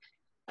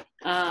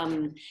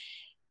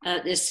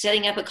 Is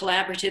setting up a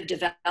collaborative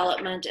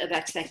development of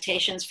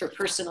expectations for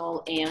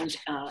personal and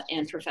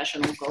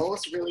professional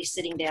goals. Really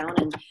sitting down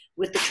and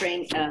with the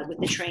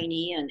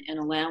trainee and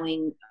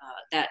allowing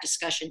that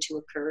discussion to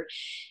occur.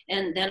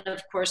 And then,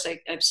 of course,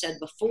 I've said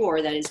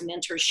before, that is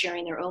mentors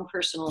sharing their own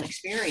personal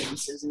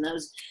experiences, and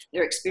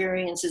their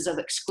experiences of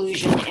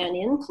exclusion and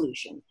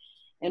inclusion,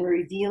 and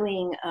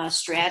reviewing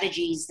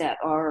strategies that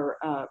are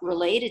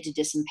related to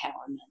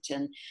disempowerment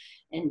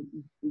and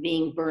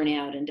being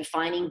burnout, and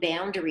defining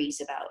boundaries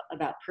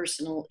about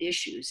personal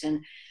issues,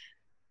 and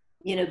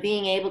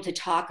being able to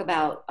talk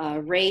about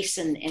race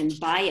and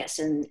bias.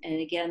 And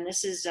again,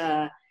 this is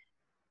a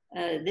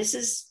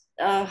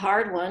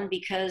hard one,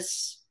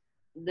 because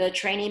the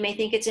trainee may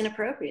think it's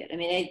inappropriate. I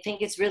mean, I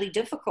think it's really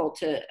difficult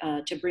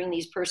to bring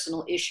these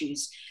personal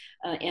issues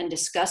and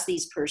discuss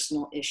these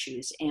personal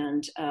issues,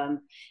 and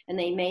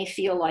they may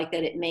feel like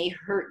that it may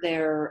hurt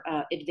their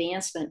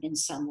advancement in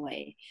some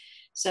way.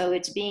 So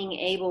it's being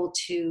able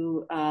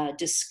to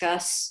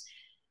discuss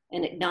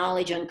and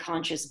acknowledge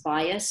unconscious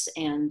bias,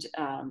 and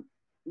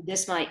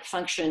this might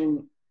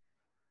function,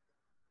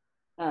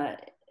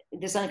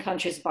 this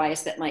unconscious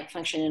bias that might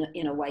function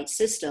in a white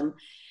system,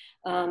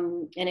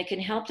 and it can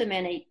help the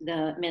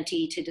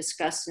mentee to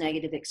discuss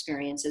negative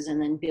experiences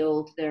and then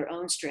build their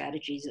own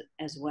strategies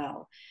as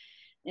well.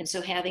 And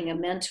so having a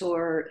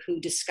mentor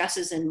who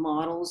discusses and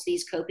models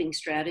these coping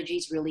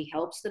strategies really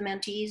helps the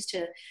mentees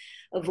to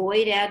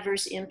avoid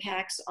adverse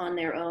impacts on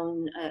their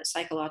own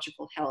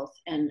psychological health,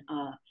 and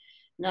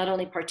not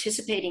only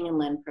participating in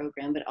LEN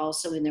program, but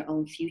also in their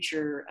own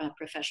future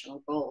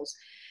professional goals.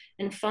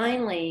 And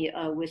finally,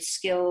 with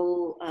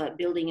skill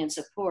building and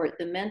support,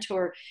 the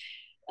mentor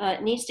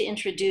needs to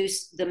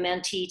introduce the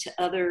mentee to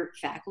other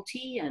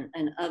faculty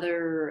and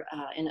other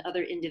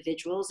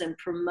individuals and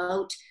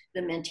promote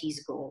the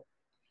mentee's goal.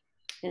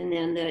 And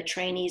then the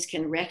trainees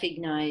can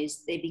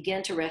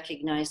begin to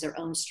recognize their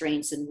own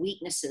strengths and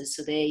weaknesses,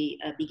 so they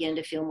begin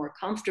to feel more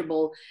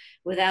comfortable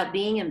without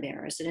being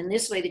embarrassed. And in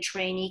this way, the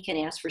trainee can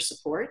ask for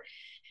support.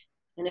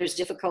 And there's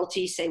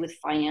difficulty, say, with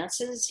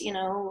finances,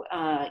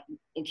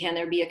 can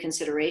there be a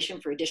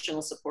consideration for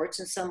additional supports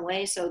in some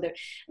way? So there,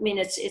 I mean,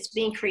 it's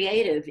being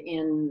creative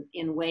in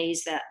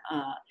ways that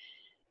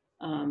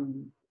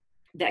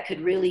that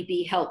could really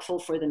be helpful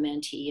for the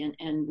mentee.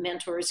 And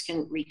mentors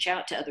can reach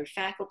out to other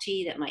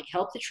faculty that might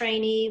help the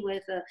trainee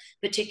with a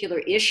particular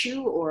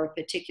issue or a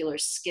particular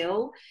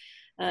skill.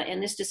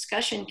 And this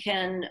discussion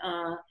can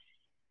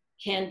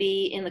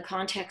be in the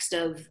context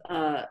of,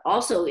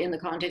 also in the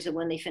context of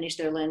when they finish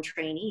their LEN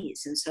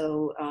trainees. And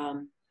so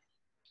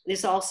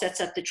this all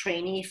sets up the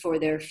trainee for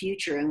their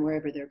future and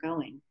wherever they're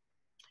going.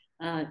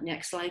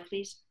 Next slide,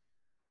 please.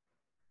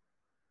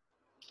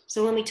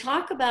 So when we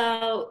talk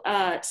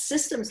about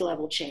systems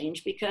level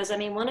change, because I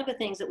mean, one of the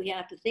things that we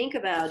have to think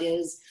about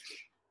is,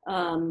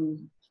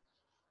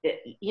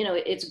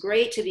 it's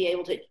great to be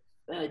able to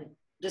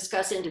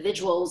discuss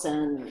individuals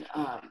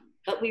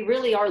but we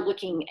really are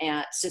looking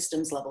at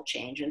systems level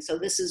change. And so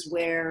this is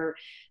where,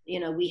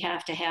 we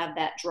have to have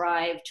that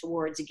drive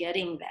towards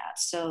getting that.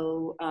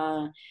 So,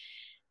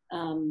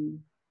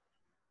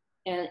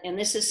 and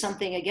this is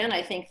something, again,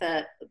 I think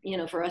that,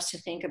 for us to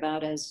think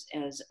about as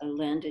a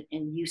LEND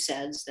and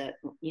USEDS, that,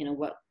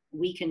 what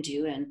we can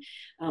do. And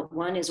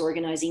one is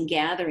organizing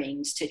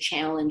gatherings to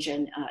challenge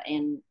and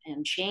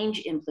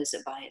change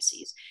implicit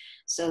biases.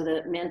 So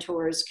that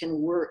mentors can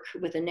work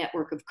with a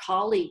network of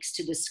colleagues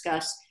to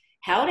discuss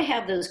how to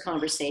have those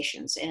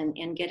conversations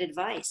and get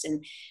advice.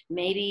 And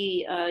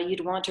maybe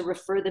you'd want to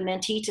refer the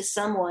mentee to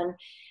someone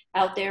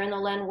out there in the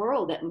LEN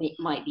world that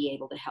might be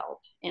able to help.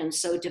 And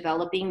so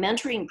developing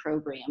mentoring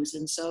programs.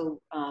 And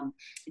so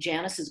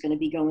Janice is going to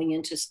be going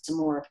into some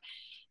more,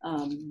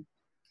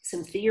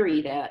 some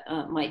theory that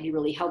might be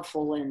really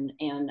helpful and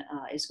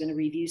is going to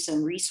review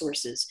some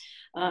resources.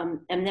 And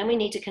then we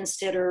need to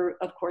consider,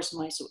 of course,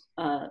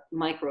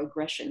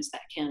 microaggressions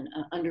that can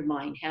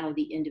undermine how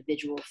the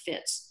individual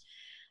fits.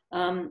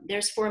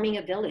 There's forming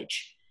a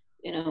village.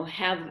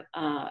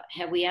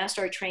 Have we asked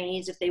our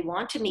trainees if they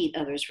want to meet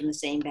others from the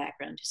same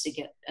background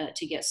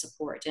to get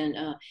support?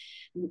 And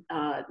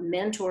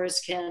mentors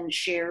can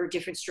share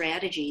different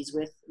strategies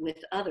with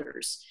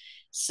others.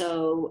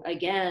 So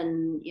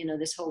again,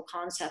 this whole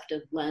concept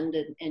of blend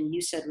and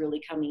you said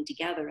really coming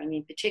together. I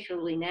mean,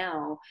 particularly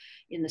now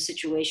in the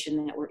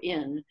situation that we're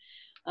in.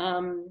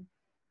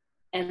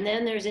 And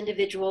then there's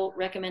individual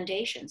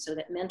recommendations, so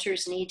that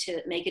mentors need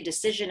to make a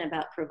decision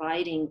about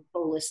providing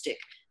holistic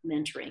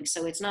mentoring.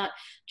 So it's not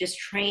just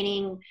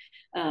training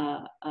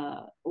not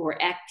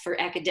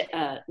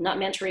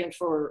mentoring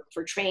for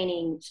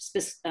training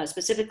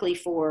specifically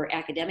for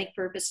academic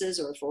purposes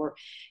or for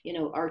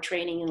our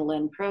training in the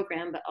LEN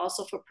program, but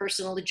also for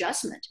personal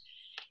adjustment,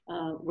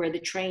 where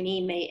the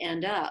trainee may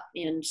end up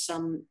in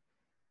some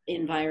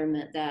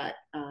environment that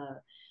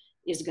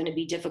is going to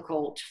be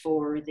difficult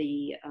for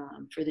the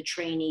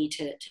trainee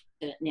to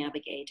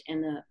navigate.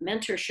 And the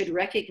mentor should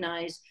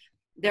recognize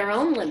their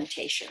own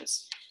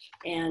limitations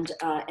and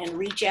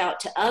reach out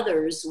to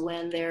others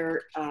when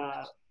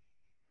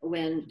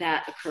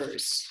that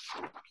occurs,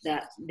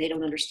 that they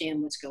don't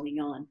understand what's going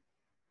on.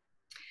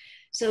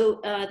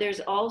 So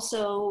there's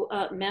also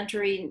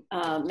mentoring.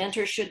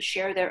 Mentors should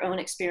share their own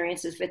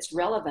experiences if it's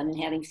relevant,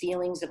 and having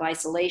feelings of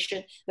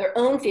isolation, their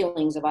own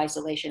feelings of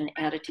isolation and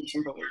attitudes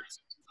and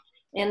beliefs.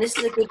 And this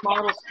is a good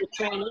model for the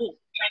trainee,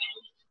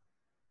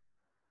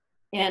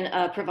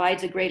 and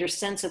provides a greater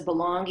sense of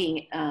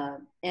belonging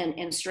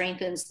and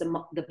strengthens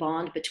the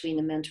bond between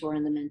the mentor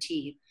and the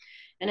mentee.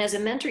 And as a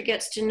mentor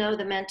gets to know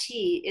the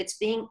mentee, it's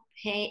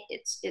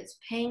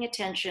paying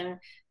attention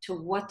to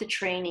what the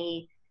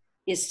trainee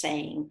is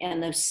saying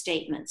and those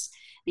statements,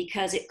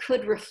 because it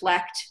could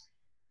reflect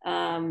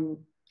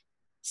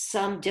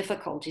some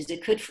difficulties.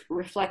 It could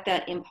reflect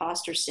that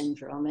imposter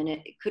syndrome, and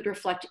it could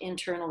reflect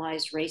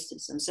internalized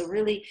racism. So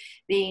really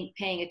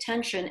paying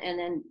attention and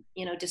then,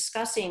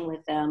 discussing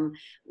with them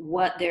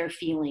what their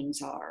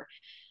feelings are.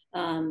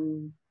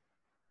 And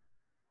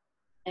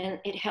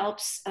it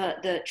helps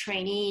the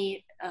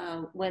trainee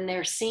when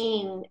they're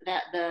seeing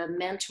that the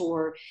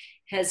mentor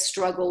has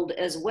struggled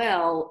as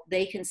well,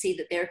 they can see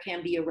that there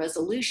can be a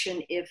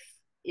resolution if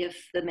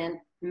the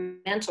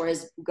mentor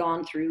has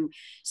gone through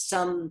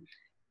some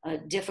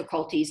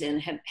difficulties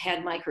and have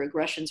had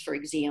microaggressions, for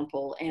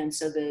example. And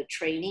so the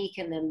trainee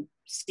can then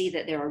see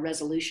that there are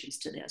resolutions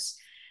to this.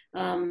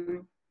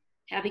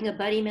 Having a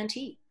buddy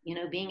mentee,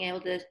 being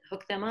able to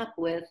hook them up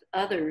with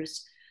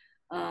others.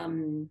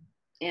 And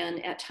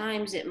at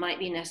times it might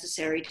be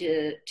necessary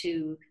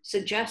to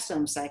suggest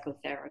some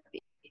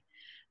psychotherapy.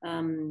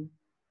 And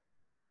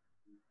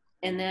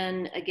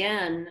then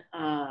again,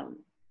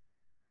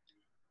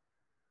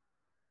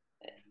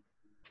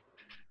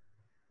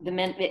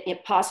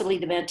 possibly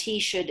the mentee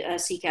should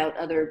seek out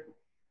other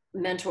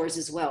mentors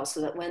as well,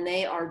 so that when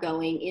they are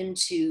going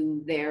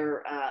into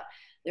the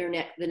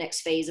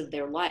next phase of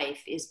their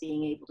life is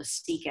being able to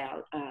seek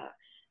out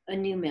a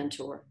new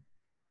mentor.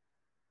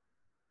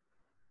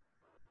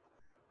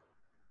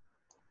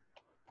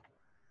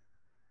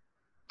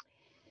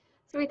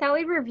 So we thought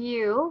we'd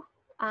review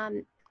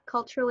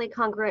culturally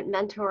congruent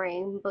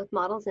mentoring, both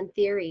models and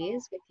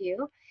theories with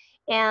you.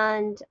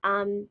 And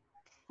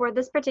for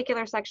this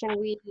particular section,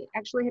 we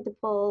actually had to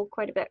pull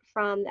quite a bit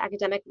from the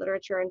academic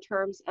literature in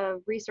terms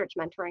of research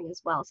mentoring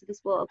as well. So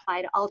this will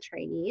apply to all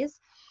trainees.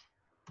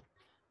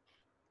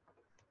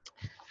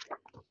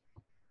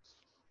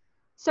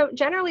 So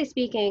generally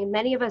speaking,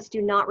 many of us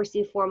do not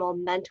receive formal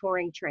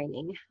mentoring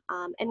training.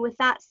 And with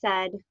that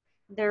said,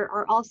 there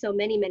are also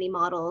many, many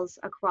models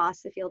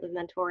across the field of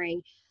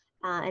mentoring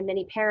and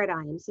many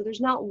paradigms. So there's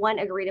not one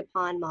agreed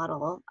upon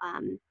model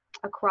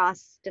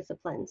across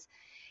disciplines.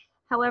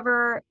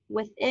 However,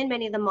 within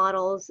many of the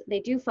models, they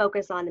do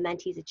focus on the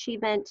mentee's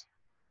achievement,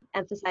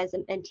 emphasize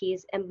the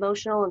mentee's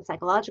emotional and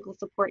psychological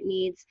support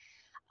needs,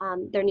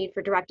 their need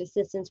for direct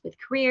assistance with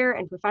career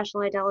and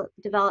professional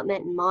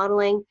development and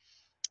modeling,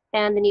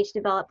 and the need to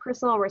develop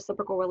personal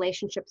reciprocal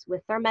relationships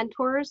with their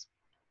mentors,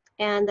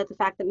 and that the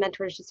fact that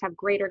mentors just have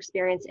greater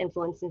experience,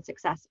 influence, and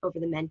success over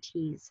the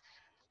mentee's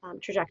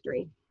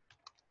trajectory.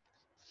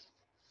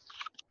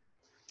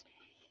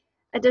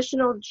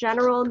 Additional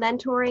general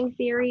mentoring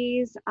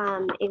theories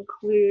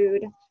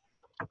include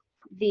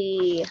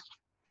the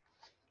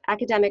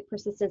academic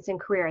persistence and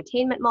career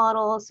attainment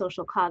model,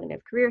 social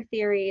cognitive career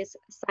theories,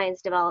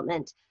 science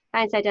development,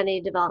 science identity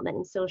development,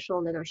 and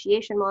social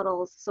negotiation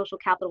models, social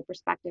capital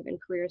perspective,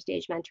 and career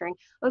stage mentoring.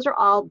 Those are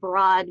all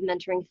broad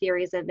mentoring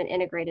theories that have been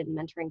integrated in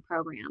mentoring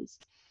programs.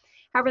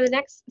 However, the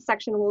next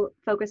section will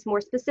focus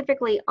more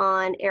specifically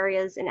on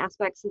areas and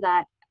aspects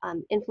that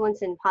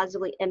influence and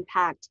positively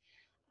impact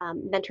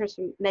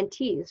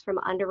mentees from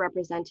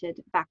underrepresented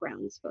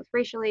backgrounds, both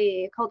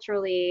racially,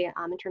 culturally,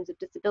 in terms of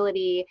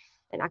disability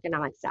and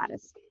economic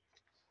status.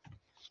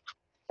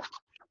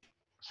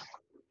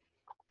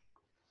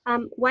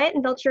 Wyatt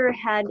and Belcher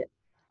had,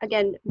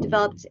 again,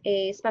 developed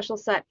a special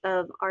set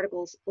of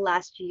articles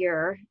last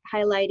year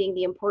highlighting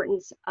the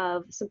importance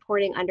of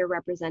supporting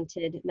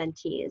underrepresented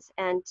mentees.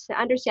 And to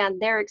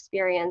understand their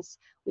experience,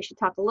 we should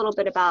talk a little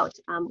bit about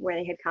where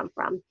they had come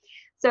from.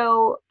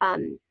 So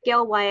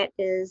Gail Wyatt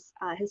is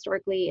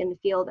historically in the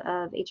field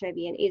of HIV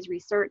and AIDS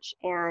research,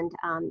 and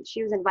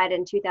she was invited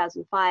in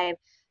 2005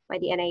 by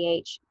the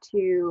NIH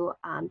to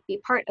be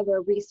part of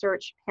a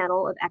research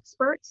panel of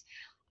experts.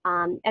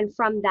 And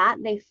from that,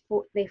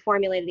 they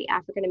formulated the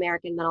African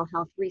American Mental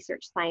Health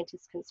Research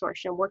Scientists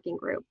Consortium Working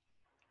Group,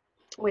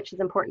 which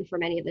is important for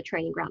many of the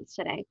training grounds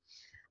today.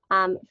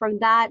 From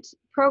that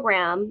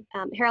program,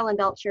 Harolyn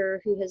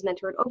Belcher, who has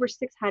mentored over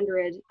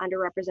 600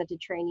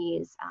 underrepresented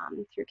trainees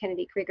through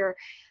Kennedy Krieger,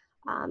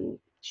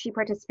 she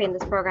participated in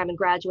this program and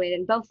graduated,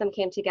 and both of them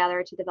came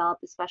together to develop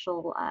a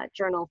special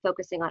journal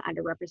focusing on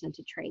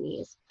underrepresented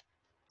trainees.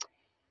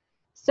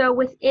 So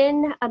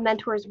within a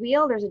mentor's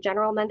wheel, there's a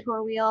general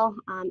mentor wheel,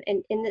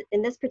 and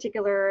in this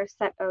particular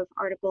set of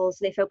articles,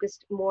 they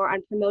focused more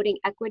on promoting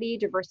equity,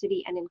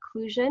 diversity, and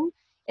inclusion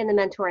in the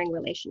mentoring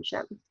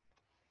relationship.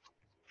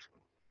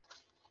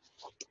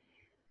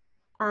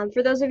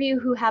 For those of you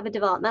who have a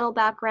developmental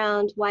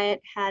background,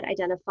 Wyatt had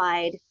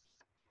identified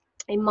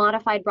a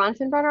modified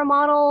Bronfenbrenner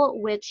model,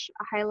 which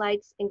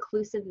highlights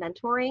inclusive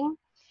mentoring.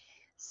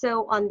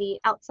 So on the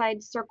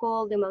outside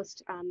circle, the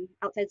most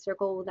outside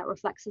circle that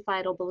reflects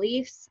societal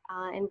beliefs,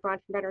 in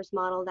Bronfenbrenner's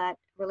model that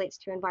relates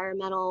to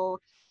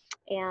environmental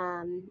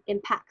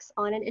impacts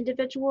on an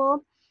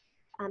individual.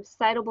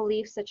 Societal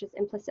beliefs such as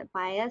implicit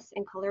bias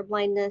and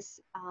colorblindness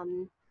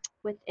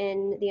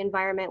within the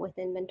environment,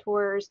 within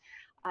mentors,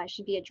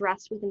 should be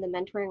addressed within the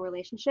mentoring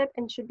relationship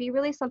and should be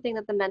really something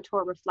that the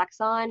mentor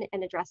reflects on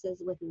and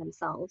addresses within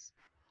themselves.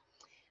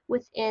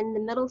 Within the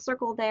middle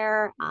circle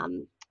there,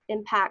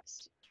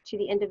 impacts to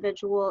the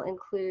individual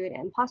include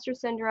imposter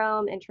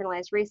syndrome,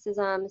 internalized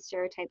racism,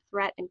 stereotype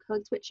threat, and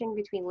code switching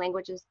between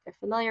languages they're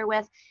familiar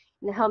with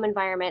in the home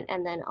environment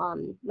and then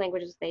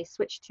languages they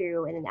switch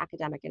to in an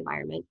academic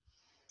environment.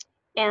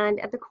 And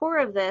at the core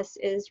of this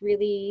is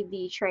really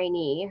the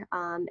trainee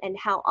and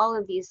how all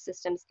of these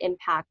systems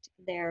impact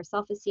their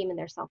self-esteem and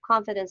their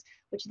self-confidence,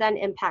 which then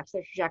impacts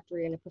their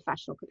trajectory in a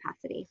professional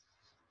capacity.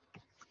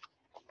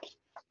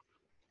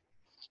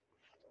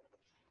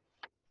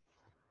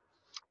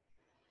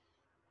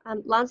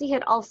 Lonzi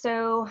had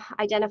also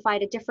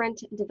identified a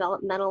different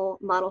developmental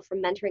model for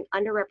mentoring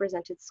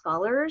underrepresented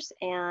scholars,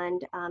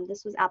 and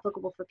this was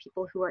applicable for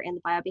people who are in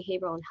the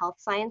biobehavioral and health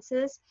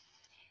sciences.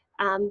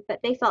 But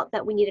they felt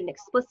that we need an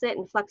explicit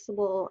and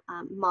flexible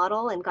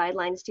model and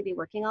guidelines to be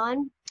working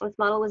on. This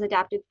model was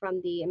adapted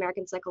from the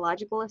American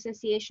Psychological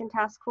Association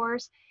task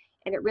force,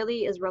 and it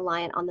really is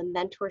reliant on the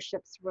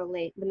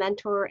the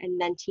mentor and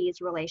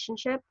mentee's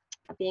relationship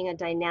being a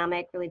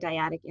dynamic, really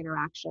dyadic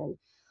interaction.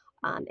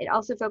 It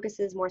also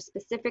focuses more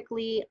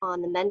specifically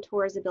on the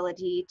mentor's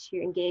ability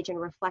to engage in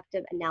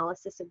reflective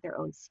analysis of their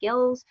own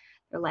skills,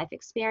 their life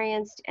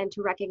experience, and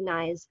to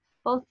recognize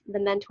both the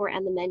mentor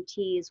and the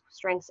mentee's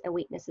strengths and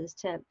weaknesses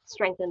to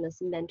strengthen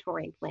this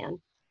mentoring plan.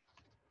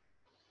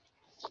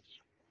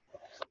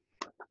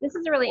 This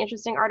is a really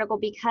interesting article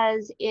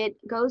because it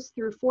goes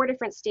through 4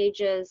 different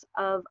stages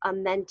of a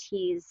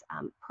mentee's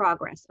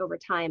progress over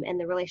time and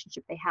the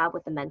relationship they have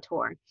with the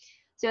mentor.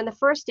 So in the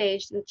first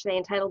stage, which they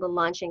entitled the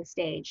launching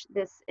stage,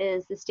 this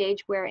is the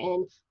stage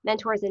wherein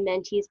mentors and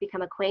mentees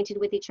become acquainted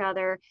with each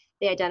other.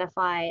 They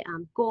identify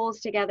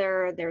goals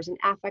together. There's an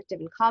affective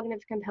and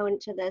cognitive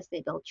component to this.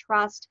 They build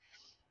trust.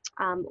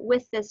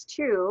 With this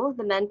too,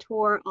 the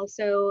mentor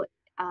also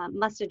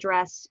must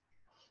address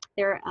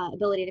their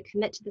ability to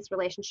commit to this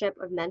relationship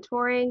of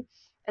mentoring,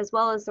 as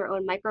well as their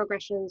own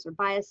microaggressions or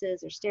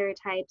biases or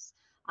stereotypes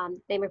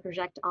they may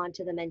project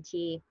onto the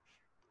mentee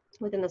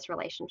within this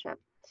relationship.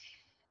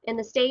 In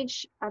the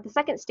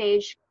second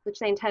stage, which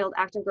they entitled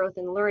Active Growth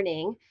and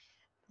Learning,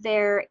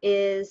 there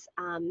is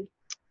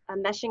a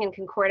meshing and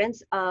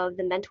concordance of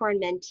the mentor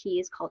and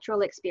mentee's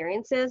cultural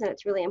experiences, and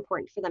it's really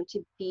important for them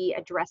to be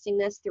addressing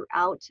this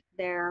throughout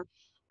their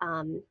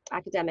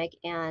academic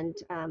and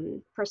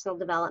personal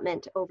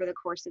development over the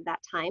course of that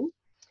time.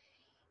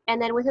 And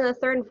then within the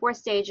third and fourth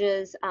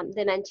stages,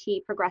 the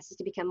mentee progresses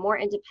to become more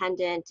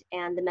independent,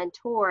 and the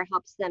mentor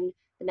helps them,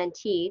 the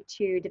mentee,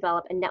 to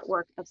develop a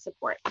network of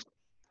support.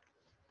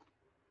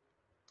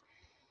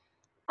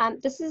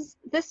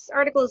 This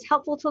article is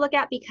helpful to look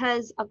at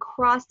because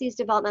across these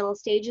developmental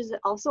stages,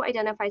 it also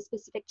identifies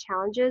specific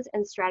challenges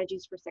and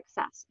strategies for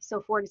success. So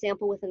for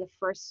example, within the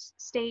first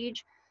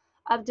stage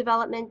of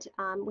development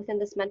within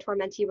this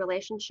mentor-mentee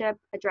relationship,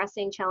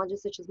 addressing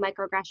challenges such as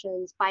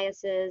microaggressions,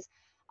 biases,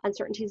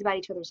 uncertainties about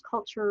each other's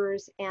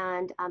cultures,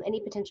 and any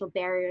potential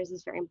barriers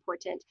is very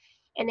important.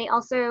 And they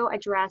also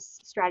address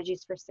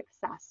strategies for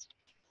success.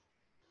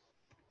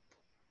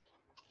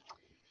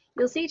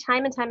 You'll see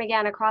time and time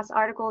again across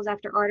articles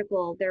after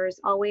article, there's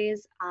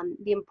always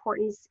the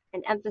importance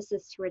and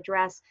emphasis to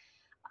address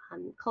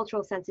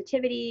cultural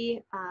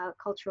sensitivity,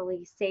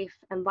 culturally safe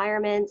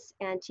environments,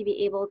 and to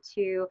be able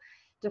to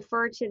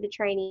defer to the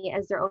trainee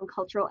as their own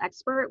cultural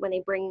expert when they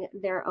bring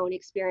their own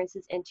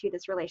experiences into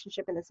this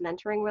relationship and this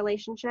mentoring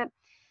relationship.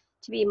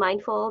 To be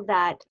mindful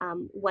that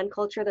one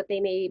culture that they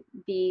may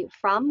be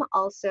from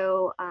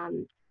also,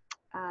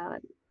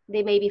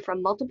 they may be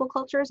from multiple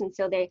cultures, and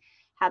so they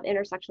have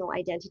intersectional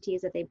identities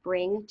that they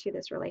bring to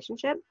this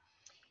relationship,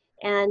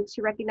 and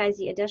to recognize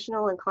the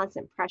additional and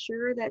constant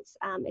pressure that's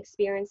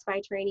experienced by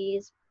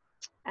trainees,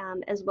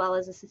 as well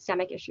as the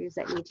systemic issues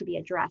that need to be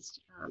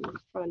addressed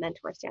from a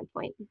mentor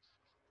standpoint.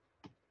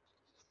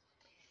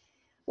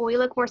 When we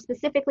look more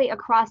specifically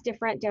across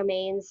different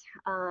domains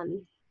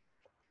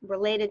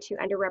related to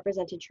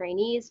underrepresented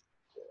trainees,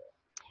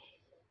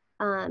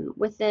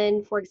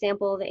 within, for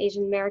example,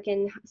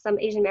 some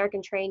Asian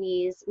American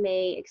trainees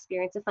may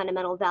experience a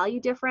fundamental value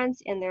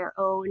difference in their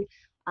own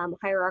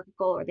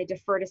hierarchical, or they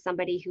defer to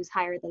somebody who's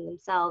higher than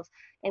themselves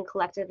in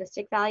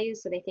collectivistic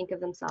values. So they think of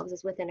themselves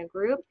as within a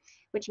group,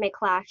 which may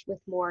clash with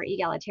more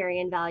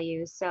egalitarian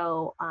values.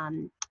 So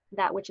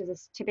that which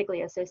is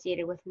typically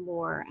associated with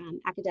more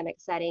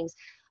academic settings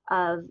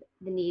of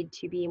the need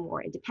to be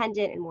more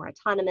independent and more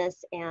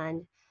autonomous,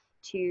 and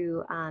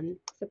to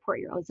support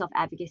your own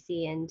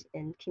self-advocacy and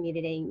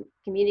communicating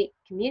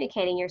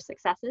your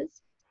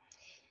successes.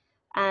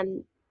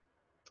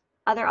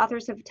 Other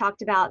authors have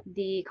talked about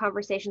the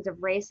conversations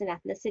of race and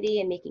ethnicity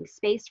and making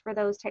space for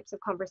those types of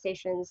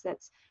conversations.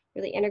 That's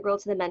really integral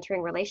to the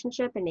mentoring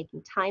relationship and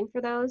making time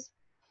for those.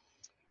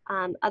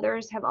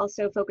 Others have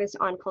also focused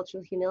on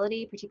cultural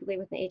humility, particularly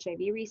with the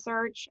HIV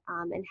research,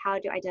 and how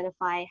to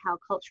identify how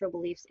cultural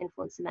beliefs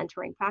influence the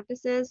mentoring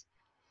practices.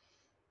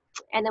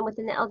 And then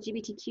within the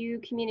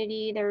LGBTQ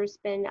community, there's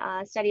been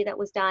a study that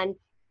was done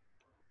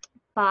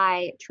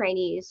by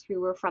trainees who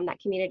were from that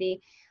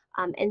community,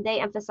 and they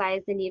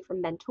emphasize the need for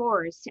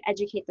mentors to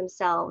educate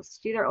themselves,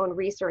 to do their own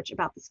research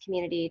about this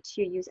community,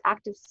 to use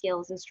active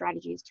skills and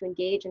strategies to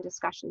engage in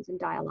discussions and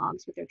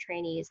dialogues with their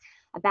trainees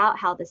about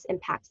how this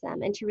impacts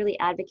them, and to really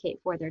advocate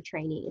for their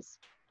trainees.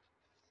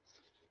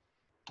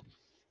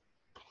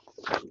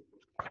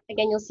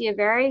 Again, you'll see a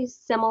very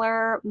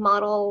similar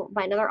model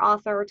by another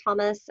author,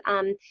 Thomas,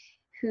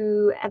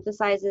 who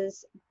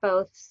emphasizes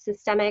both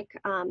systemic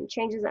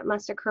changes that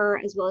must occur,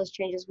 as well as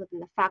changes within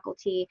the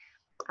faculty,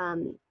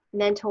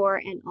 mentor,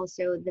 and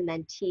also the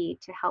mentee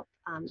to help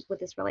with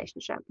this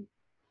relationship.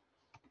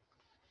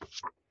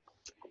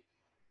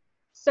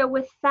 So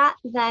with that,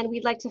 then,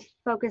 we'd like to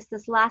focus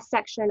this last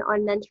section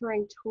on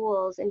mentoring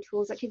tools and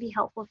tools that could be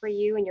helpful for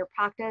you in your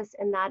practice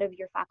and that of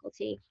your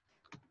faculty.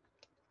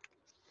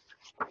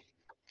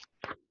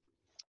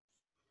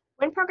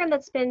 One program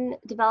that's been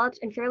developed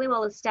and fairly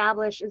well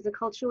established is the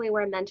Culturally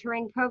Aware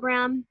Mentoring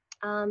Program.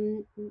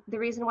 The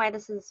reason why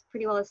this is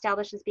pretty well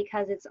established is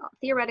because it's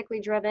theoretically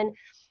driven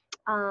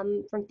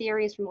from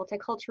theories from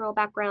multicultural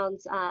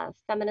backgrounds,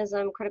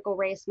 feminism, critical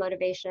race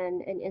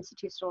motivation, and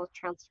institutional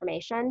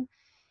transformation.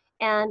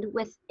 And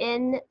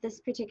within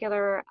this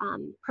particular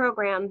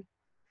program,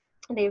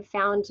 they've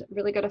found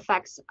really good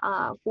effects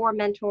for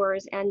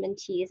mentors and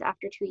mentees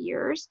after 2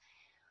 years.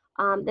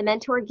 The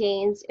mentor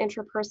gains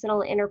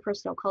interpersonal and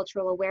interpersonal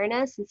cultural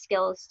awareness and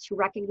skills to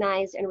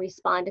recognize and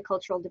respond to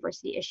cultural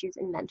diversity issues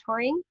in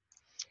mentoring.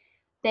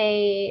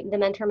 The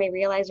mentor may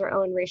realize their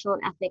own racial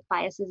and ethnic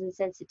biases and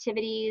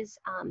sensitivities,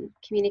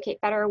 communicate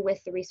better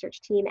with the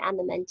research team and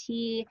the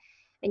mentee.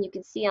 And you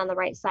can see on the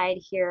right side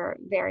here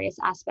various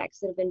aspects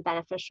that have been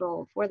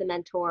beneficial for the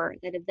mentor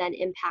that have then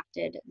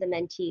impacted the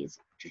mentee's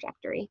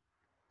trajectory.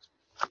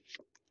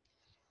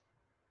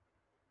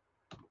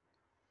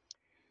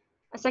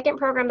 A second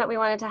program that we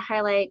wanted to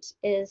highlight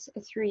is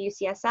through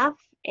UCSF,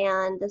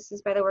 and this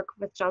is by the work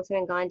with Johnson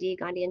and Gandhi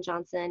and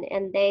Johnson,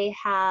 and they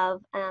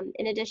have,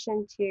 in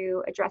addition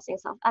to addressing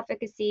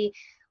self-efficacy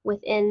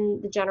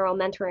within the general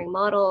mentoring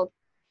model,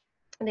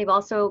 they've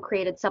also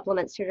created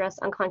supplements to address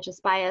unconscious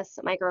bias,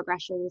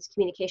 microaggressions,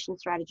 communication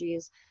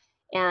strategies,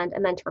 and a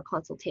mentor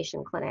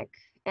consultation clinic.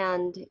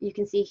 And you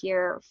can see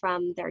here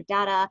from their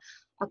data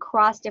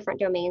across different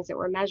domains that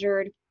were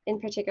measured, in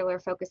particular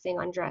focusing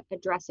on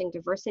addressing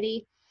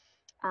diversity.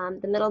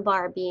 The middle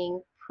bar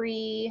being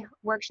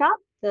pre-workshop,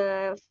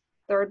 the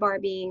third bar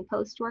being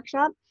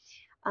post-workshop.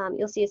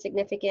 You'll see a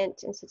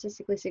significant and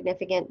statistically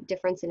significant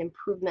difference in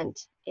improvement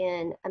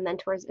in a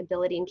mentor's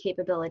ability and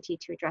capability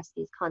to address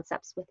these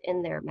concepts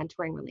within their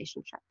mentoring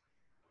relationship.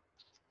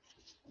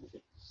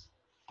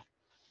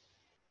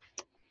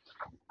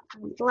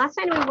 The last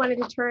item we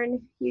wanted to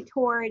turn you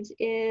towards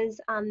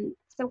is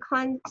some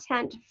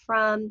content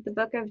from the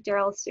book of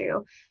Daryl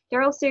Sue.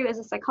 Daryl Sue is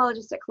a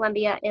psychologist at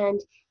Columbia,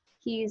 and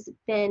he's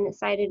been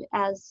cited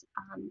as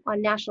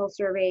on national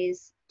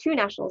surveys, 2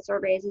 national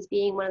surveys, as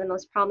being one of the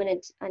most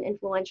prominent and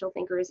influential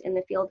thinkers in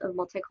the field of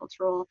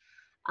multicultural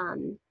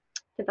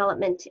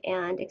development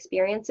and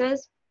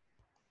experiences.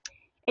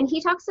 And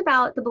he talks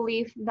about the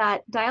belief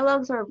that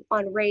dialogues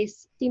on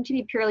race seem to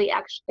be purely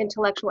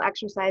intellectual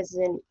exercises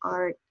in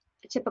our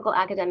typical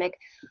academic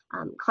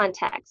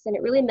context. And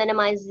it really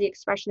minimizes the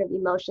expression of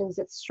emotions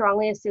that's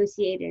strongly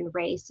associated in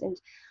race, and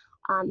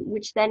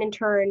which then in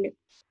turn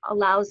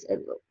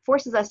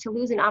forces us to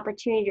lose an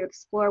opportunity to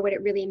explore what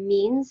it really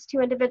means to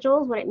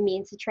individuals, what it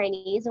means to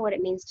trainees, and what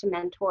it means to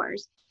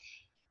mentors.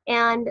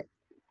 And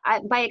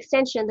by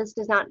extension, this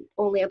does not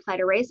only apply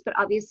to race, but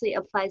obviously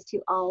applies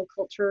to all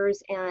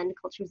cultures and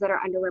cultures that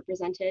are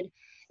underrepresented.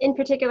 In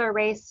particular,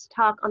 race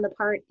talk on the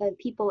part of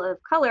people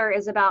of color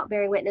is about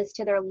bearing witness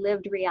to their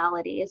lived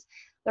realities,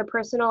 their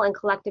personal and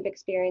collective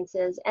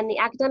experiences, and the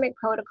academic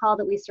protocol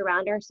that we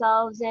surround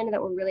ourselves in,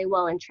 that we're really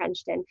well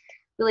entrenched in,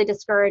 really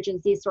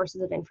discourages these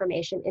sources of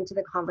information into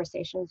the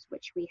conversations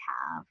which we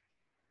have.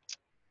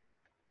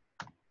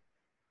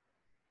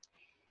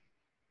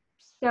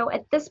 So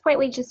at this point,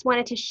 we just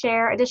wanted to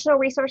share additional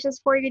resources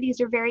for you. These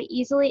are very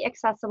easily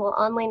accessible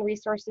online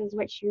resources,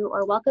 which you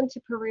are welcome to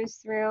peruse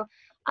through.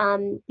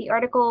 The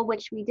article,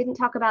 which we didn't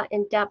talk about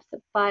in depth,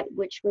 but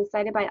which was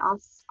cited by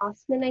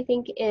Osman, I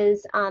think,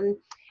 is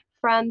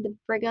from the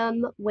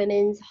Brigham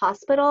Women's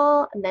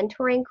Hospital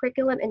Mentoring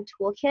Curriculum and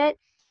Toolkit.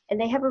 And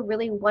they have a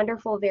really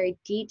wonderful, very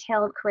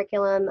detailed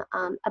curriculum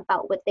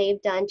about what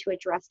they've done to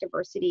address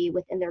diversity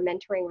within their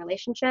mentoring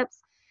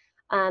relationships.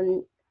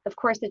 Of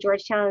course, the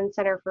Georgetown National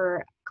Center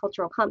for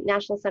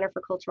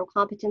Cultural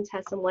Competence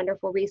has some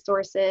wonderful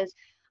resources.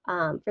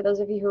 For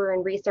those of you who are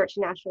in research,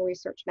 National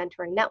Research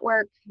Mentoring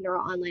Network, Neuro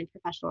Online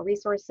Professional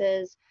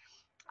Resources,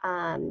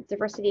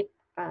 Diversity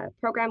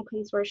Program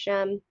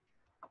Consortium.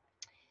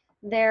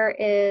 There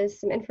is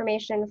some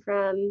information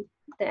from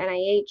the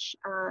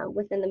NIH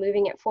within the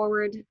Moving It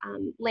Forward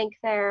link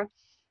there,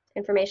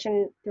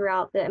 information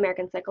throughout the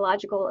American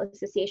Psychological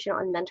Association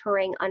on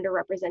mentoring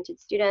underrepresented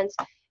students,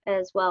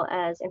 as well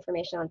as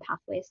information on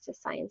pathways to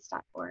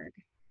science.org.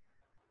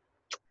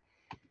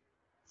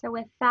 So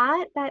with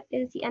that, that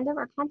is the end of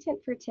our content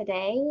for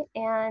today,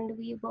 and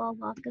we will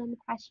welcome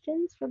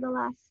questions for the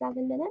last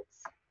 7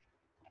 minutes.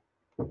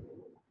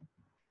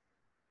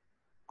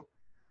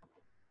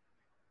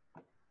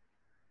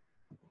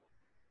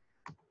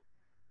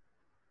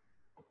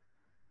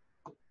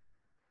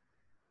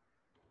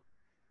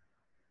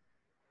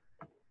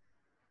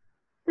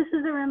 This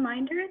is a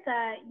reminder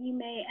that you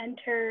may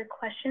enter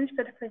questions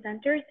for the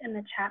presenters in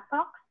the chat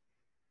box.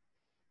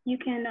 You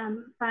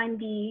can find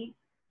the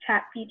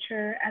chat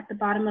feature at the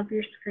bottom of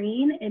your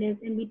screen. It is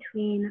in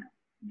between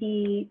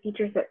the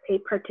features that say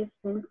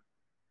participants.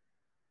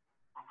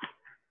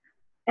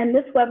 And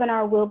this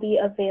webinar will be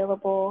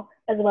available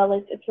as well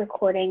as its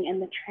recording and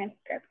the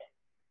transcript.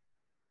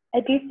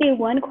 I do see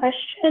one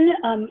question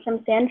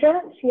from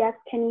Sandra. She asked,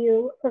 can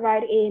you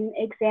provide an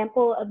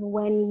example of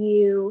when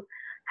you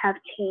have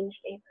changed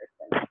a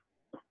person?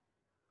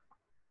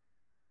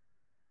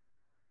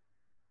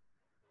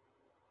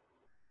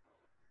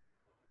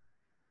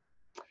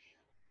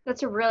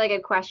 That's a really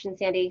good question,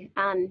 Sandy.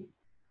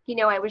 You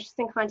know, I was just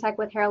in contact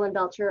with Carolyn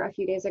Belcher a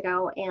few days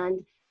ago,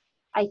 and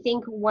I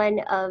think one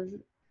of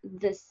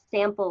the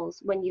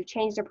samples when you've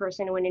changed a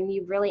person, when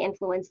you've really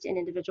influenced an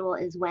individual,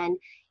 is when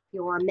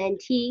your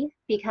mentee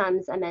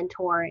becomes a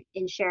mentor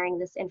in sharing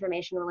this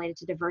information related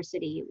to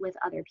diversity with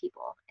other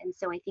people. And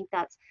so I think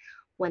that's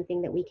one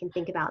thing that we can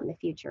think about in the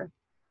future.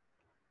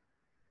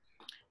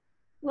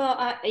 Well,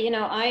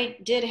 I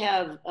did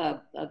have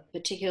a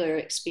particular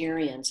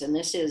experience, and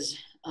this is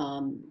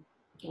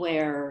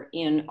where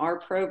in our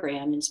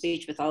program in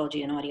speech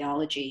pathology and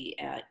audiology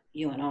at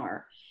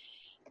UNR,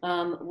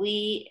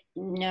 we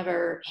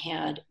never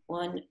had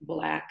one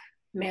Black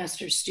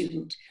master's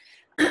student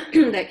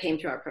that came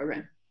through our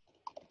program.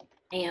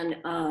 And,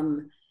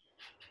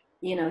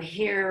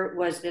 here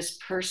was this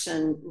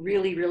person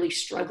really, really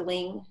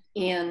struggling.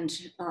 And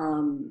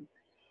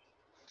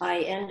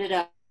I ended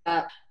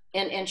up,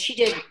 and she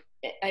did,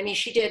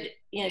 she did,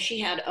 she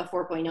had a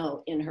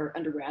 4.0 in her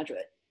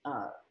undergraduate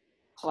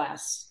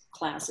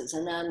classes.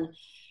 And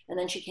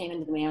then she came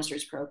into the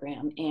master's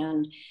program,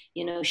 and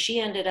she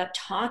ended up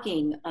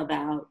talking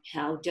about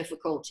how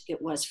difficult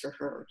it was for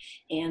her,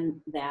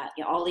 and that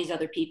all these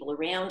other people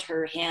around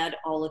her had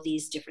all of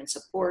these different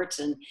supports,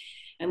 and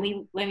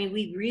we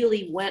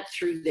really went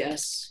through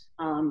this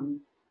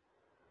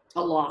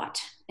a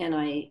lot,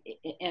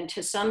 and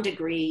to some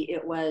degree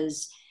it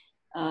was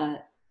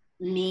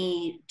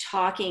me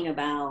talking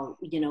about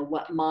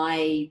what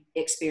my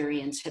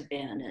experience had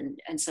been,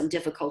 and some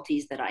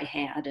difficulties that I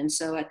had. And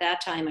so at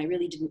that time I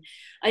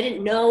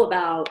didn't know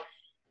about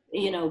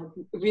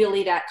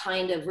really that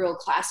kind of real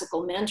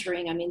classical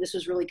mentoring. I mean, this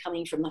was really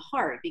coming from the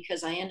heart,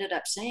 because I ended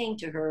up saying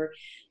to her,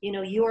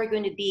 you are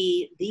going to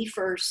be the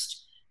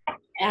first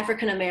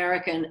African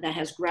American that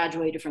has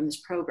graduated from this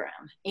program,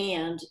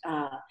 and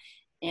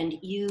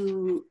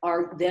you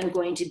are then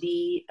going to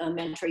be a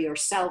mentor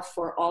yourself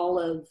for all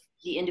of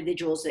the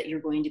individuals that you're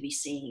going to be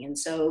seeing. And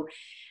so,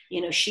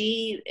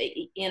 she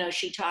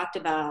talked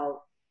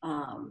about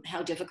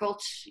how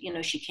difficult,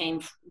 she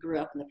grew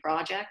up in the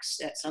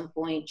projects. At some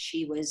point,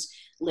 she was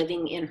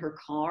living in her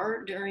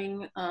car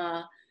during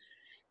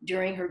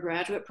her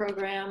graduate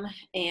program,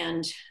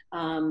 and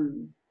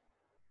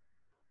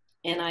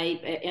I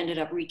ended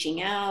up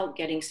reaching out,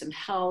 getting some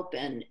help,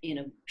 and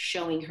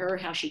showing her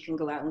how she can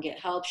go out and get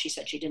help. She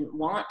said she didn't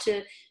want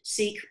to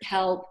seek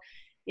help,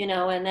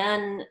 and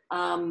then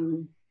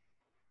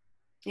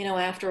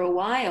after a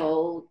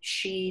while,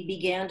 she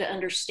began to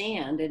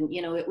understand, and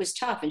it was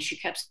tough, and she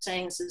kept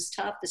saying, this is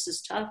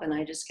tough, and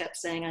I just kept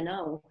saying, I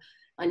know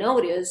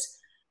it is.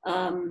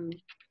 And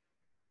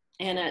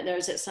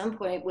there's at some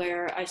point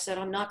where I said,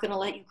 I'm not going to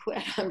let you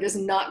quit. I'm just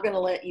not going to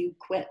let you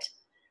quit.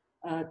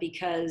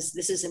 Because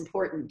this is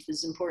important. It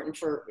was important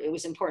for her. It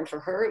was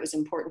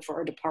important for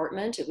our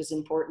department. It was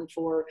important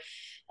for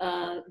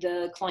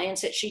the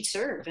clients that she'd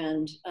serve.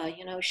 And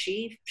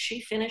she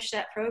finished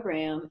that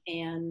program,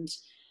 and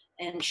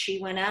she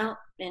went out,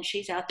 and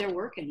she's out there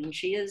working, and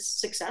she is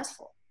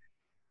successful.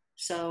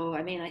 So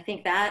I mean, I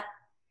think that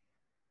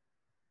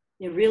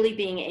really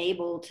being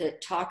able to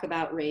talk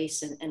about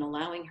race, and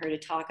allowing her to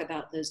talk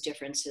about those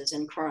differences,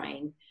 and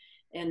crying.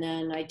 And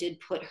then I did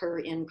put her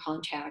in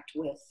contact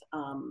with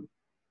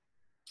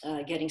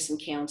getting some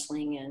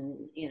counseling,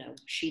 and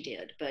she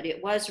did. But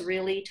it was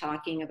really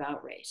talking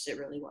about race. It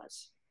really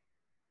was.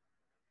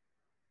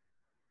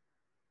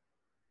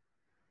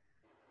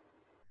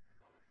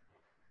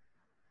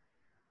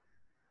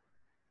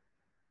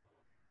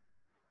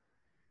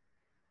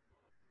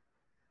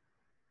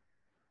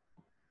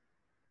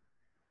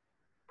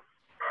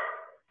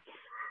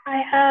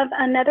 I have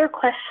another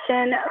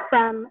question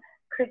from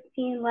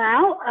Christine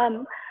Lau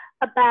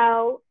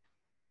about,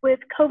 with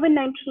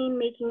COVID-19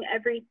 making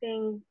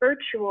everything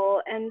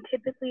virtual, and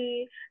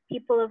typically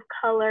people of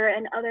color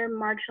and other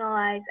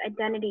marginalized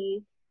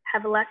identities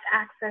have less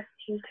access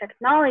to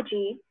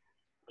technology,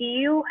 do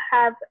you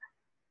have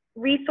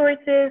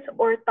resources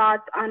or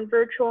thoughts on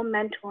virtual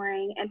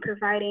mentoring and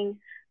providing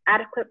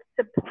adequate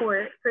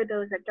support for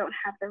those that don't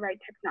have the right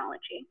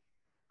technology?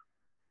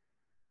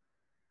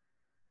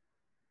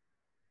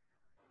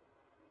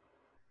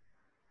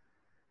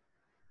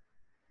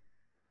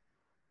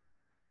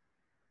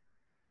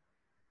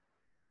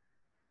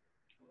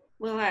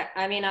 Well,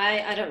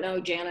 I don't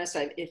know, Janice,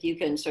 if you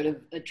can sort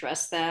of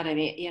address that. I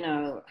mean,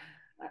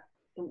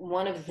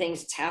 one of the things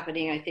that's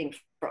happening, I think,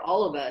 for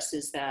all of us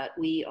is that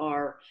we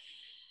are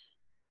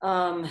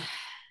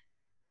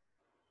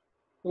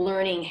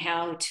learning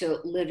how to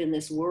live in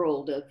this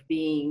world of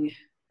being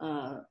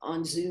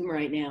on Zoom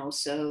right now.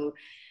 So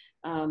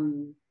I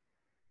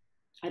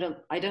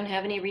don't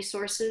have any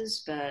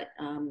resources, but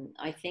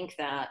I think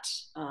that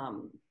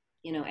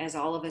as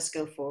all of us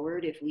go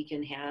forward, if we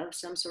can have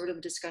some sort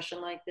of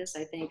discussion like this,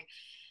 I think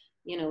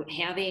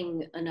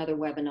having another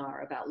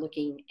webinar about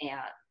looking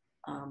at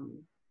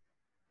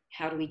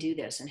how do we do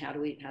this, and how do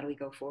we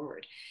go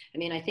forward. I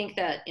mean, I think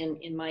that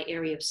in my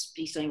area of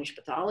speech language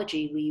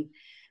pathology,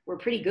 we're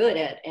pretty good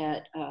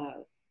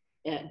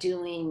at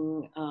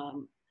doing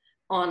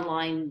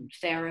online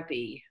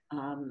therapy,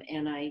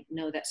 and I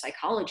know that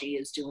psychology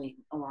is doing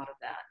a lot of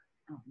that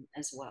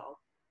as well.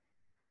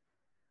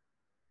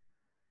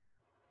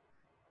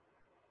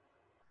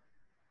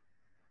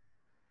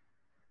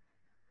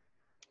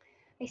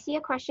 I see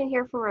a question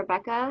here from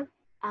Rebecca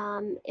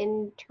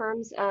in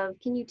terms of,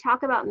 can you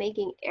talk about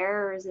making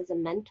errors as a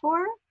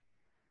mentor?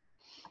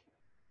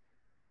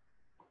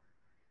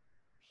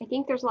 I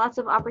think there's lots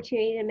of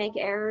opportunity to make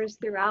errors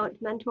throughout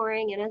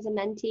mentoring and as a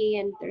mentee,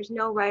 and there's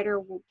no right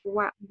or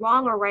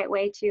wrong or right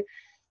way to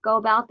go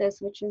about this,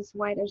 which is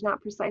why there's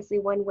not precisely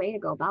one way to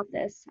go about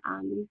this.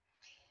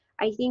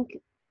 I think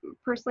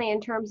personally, in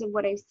terms of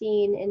what I've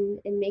seen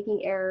in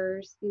making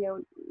errors, you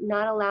know,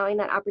 not allowing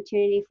that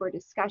opportunity for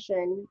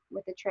discussion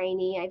with a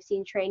trainee. I've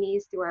seen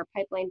trainees through our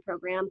pipeline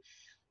program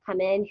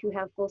come in who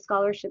have full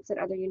scholarships at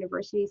other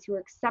universities, who are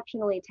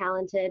exceptionally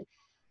talented,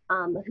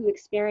 who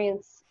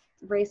experience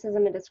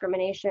racism and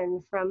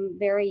discrimination from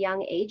very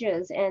young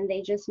ages, and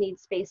they just need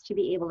space to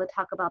be able to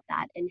talk about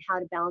that and how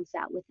to balance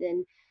that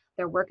within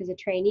their work as a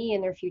trainee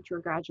and their future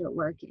graduate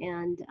work.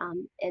 And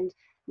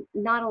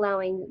not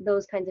allowing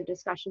those kinds of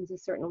discussions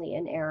is certainly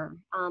an error.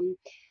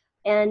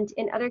 And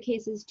in other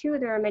cases too,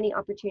 there are many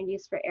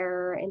opportunities for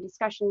error and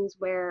discussions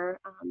where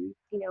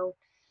you know,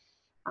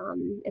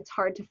 it's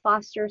hard to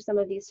foster some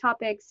of these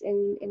topics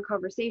in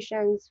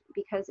conversations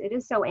because it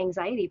is so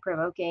anxiety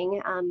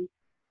provoking.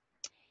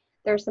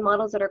 There are some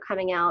models that are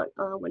coming out.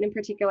 One in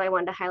particular I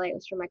wanted to highlight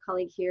was from my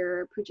colleague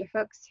here, Pooja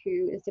Hooks,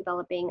 who is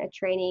developing a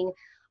training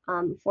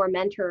for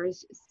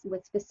mentors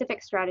with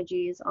specific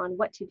strategies on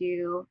what to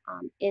do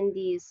in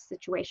these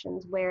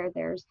situations where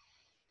there's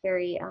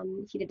very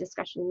heated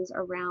discussions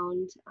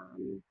around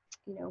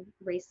you know,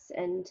 race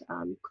and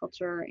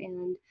culture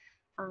and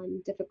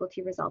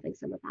difficulty resolving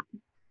some of that.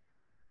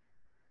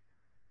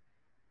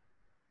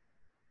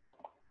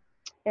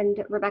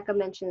 And Rebecca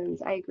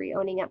mentions, I agree,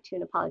 owning up to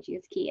an apology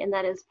is key. And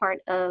that is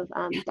part of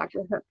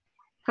Dr.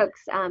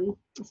 Hook's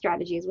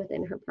strategies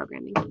within her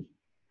programming.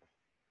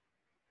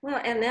 Well,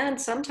 and then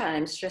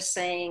sometimes just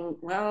saying,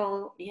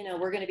 well, you know,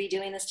 we're going to be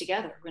doing this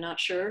together. We're not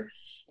sure.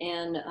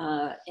 And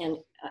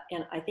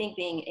I think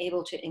being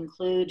able to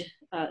include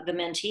the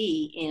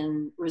mentee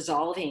in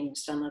resolving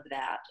some of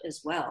that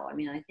as well. I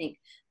mean, I think,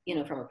 you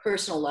know, from a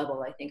personal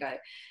level, I think I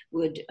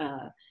would,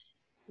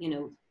 you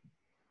know,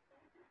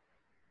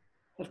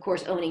 of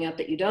course, owning up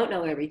that you don't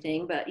know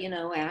everything, but, you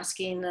know,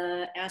 asking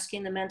the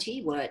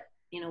mentee what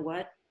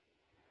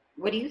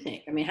do you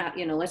think? I mean, how,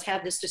 you know, let's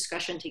have this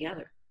discussion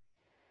together.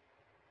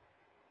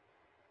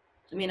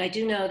 I mean, I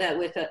do know that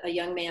with a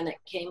young man that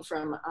came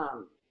from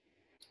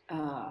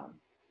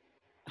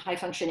high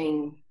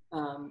functioning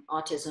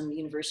autism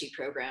university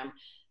program,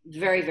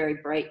 very, very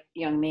bright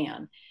young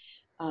man.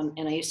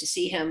 And I used to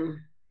see him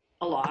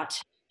a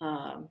lot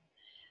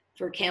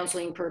for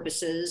counseling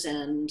purposes,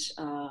 and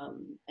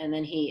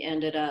then he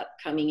ended up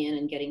coming in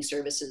and getting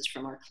services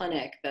from our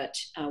clinic. But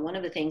one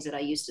of the things that I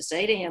used to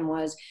say to him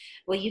was,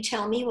 well, you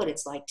tell me what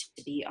it's like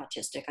to be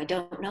autistic. I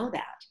don't know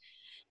that.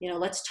 You know,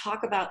 let's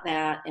talk about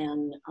that.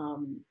 And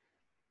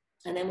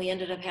then we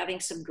ended up having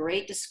some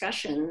great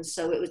discussions.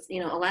 So it was, you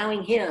know,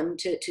 allowing him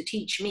to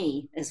teach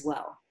me as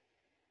well.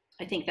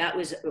 I think that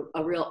was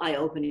a real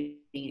eye-opening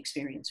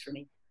experience for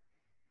me.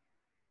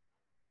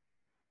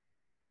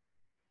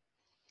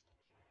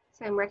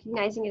 So I'm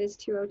recognizing it is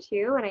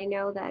 2:02, and I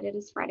know that it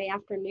is Friday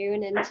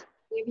afternoon, and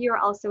many of you are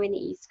also in the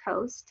East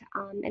Coast.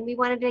 And we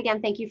wanted to, again,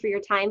 thank you for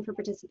your time for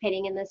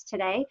participating in this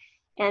today.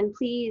 And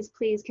please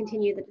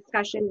continue the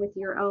discussion with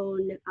your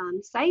own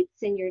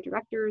sites and your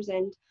directors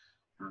and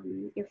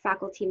your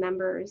faculty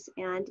members.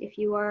 And if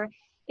you are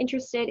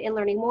interested in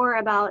learning more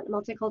about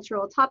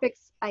multicultural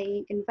topics,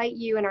 I invite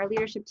you, and our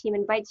leadership team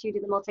invites you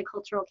to the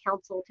Multicultural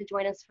Council to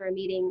join us for a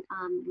meeting.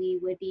 We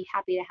would be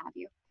happy to have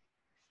you.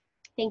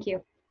 Thank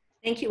you.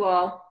 Thank you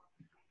all.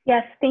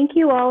 Yes, thank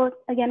you all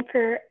again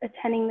for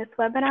attending this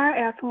webinar.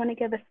 I also want to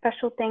give a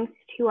special thanks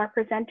to our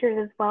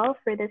presenters as well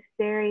for this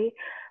very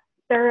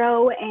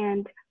thorough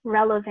and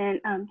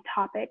relevant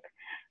topic.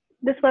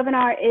 This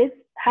webinar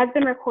has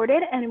been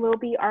recorded and will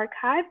be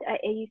archived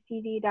at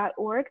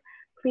aucd.org.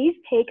 Please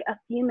take a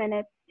few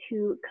minutes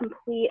to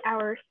complete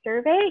our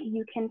survey.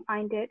 You can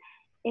find it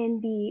in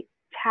the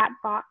chat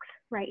box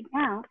right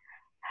now.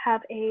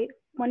 Have a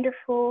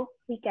wonderful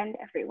weekend,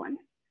 everyone.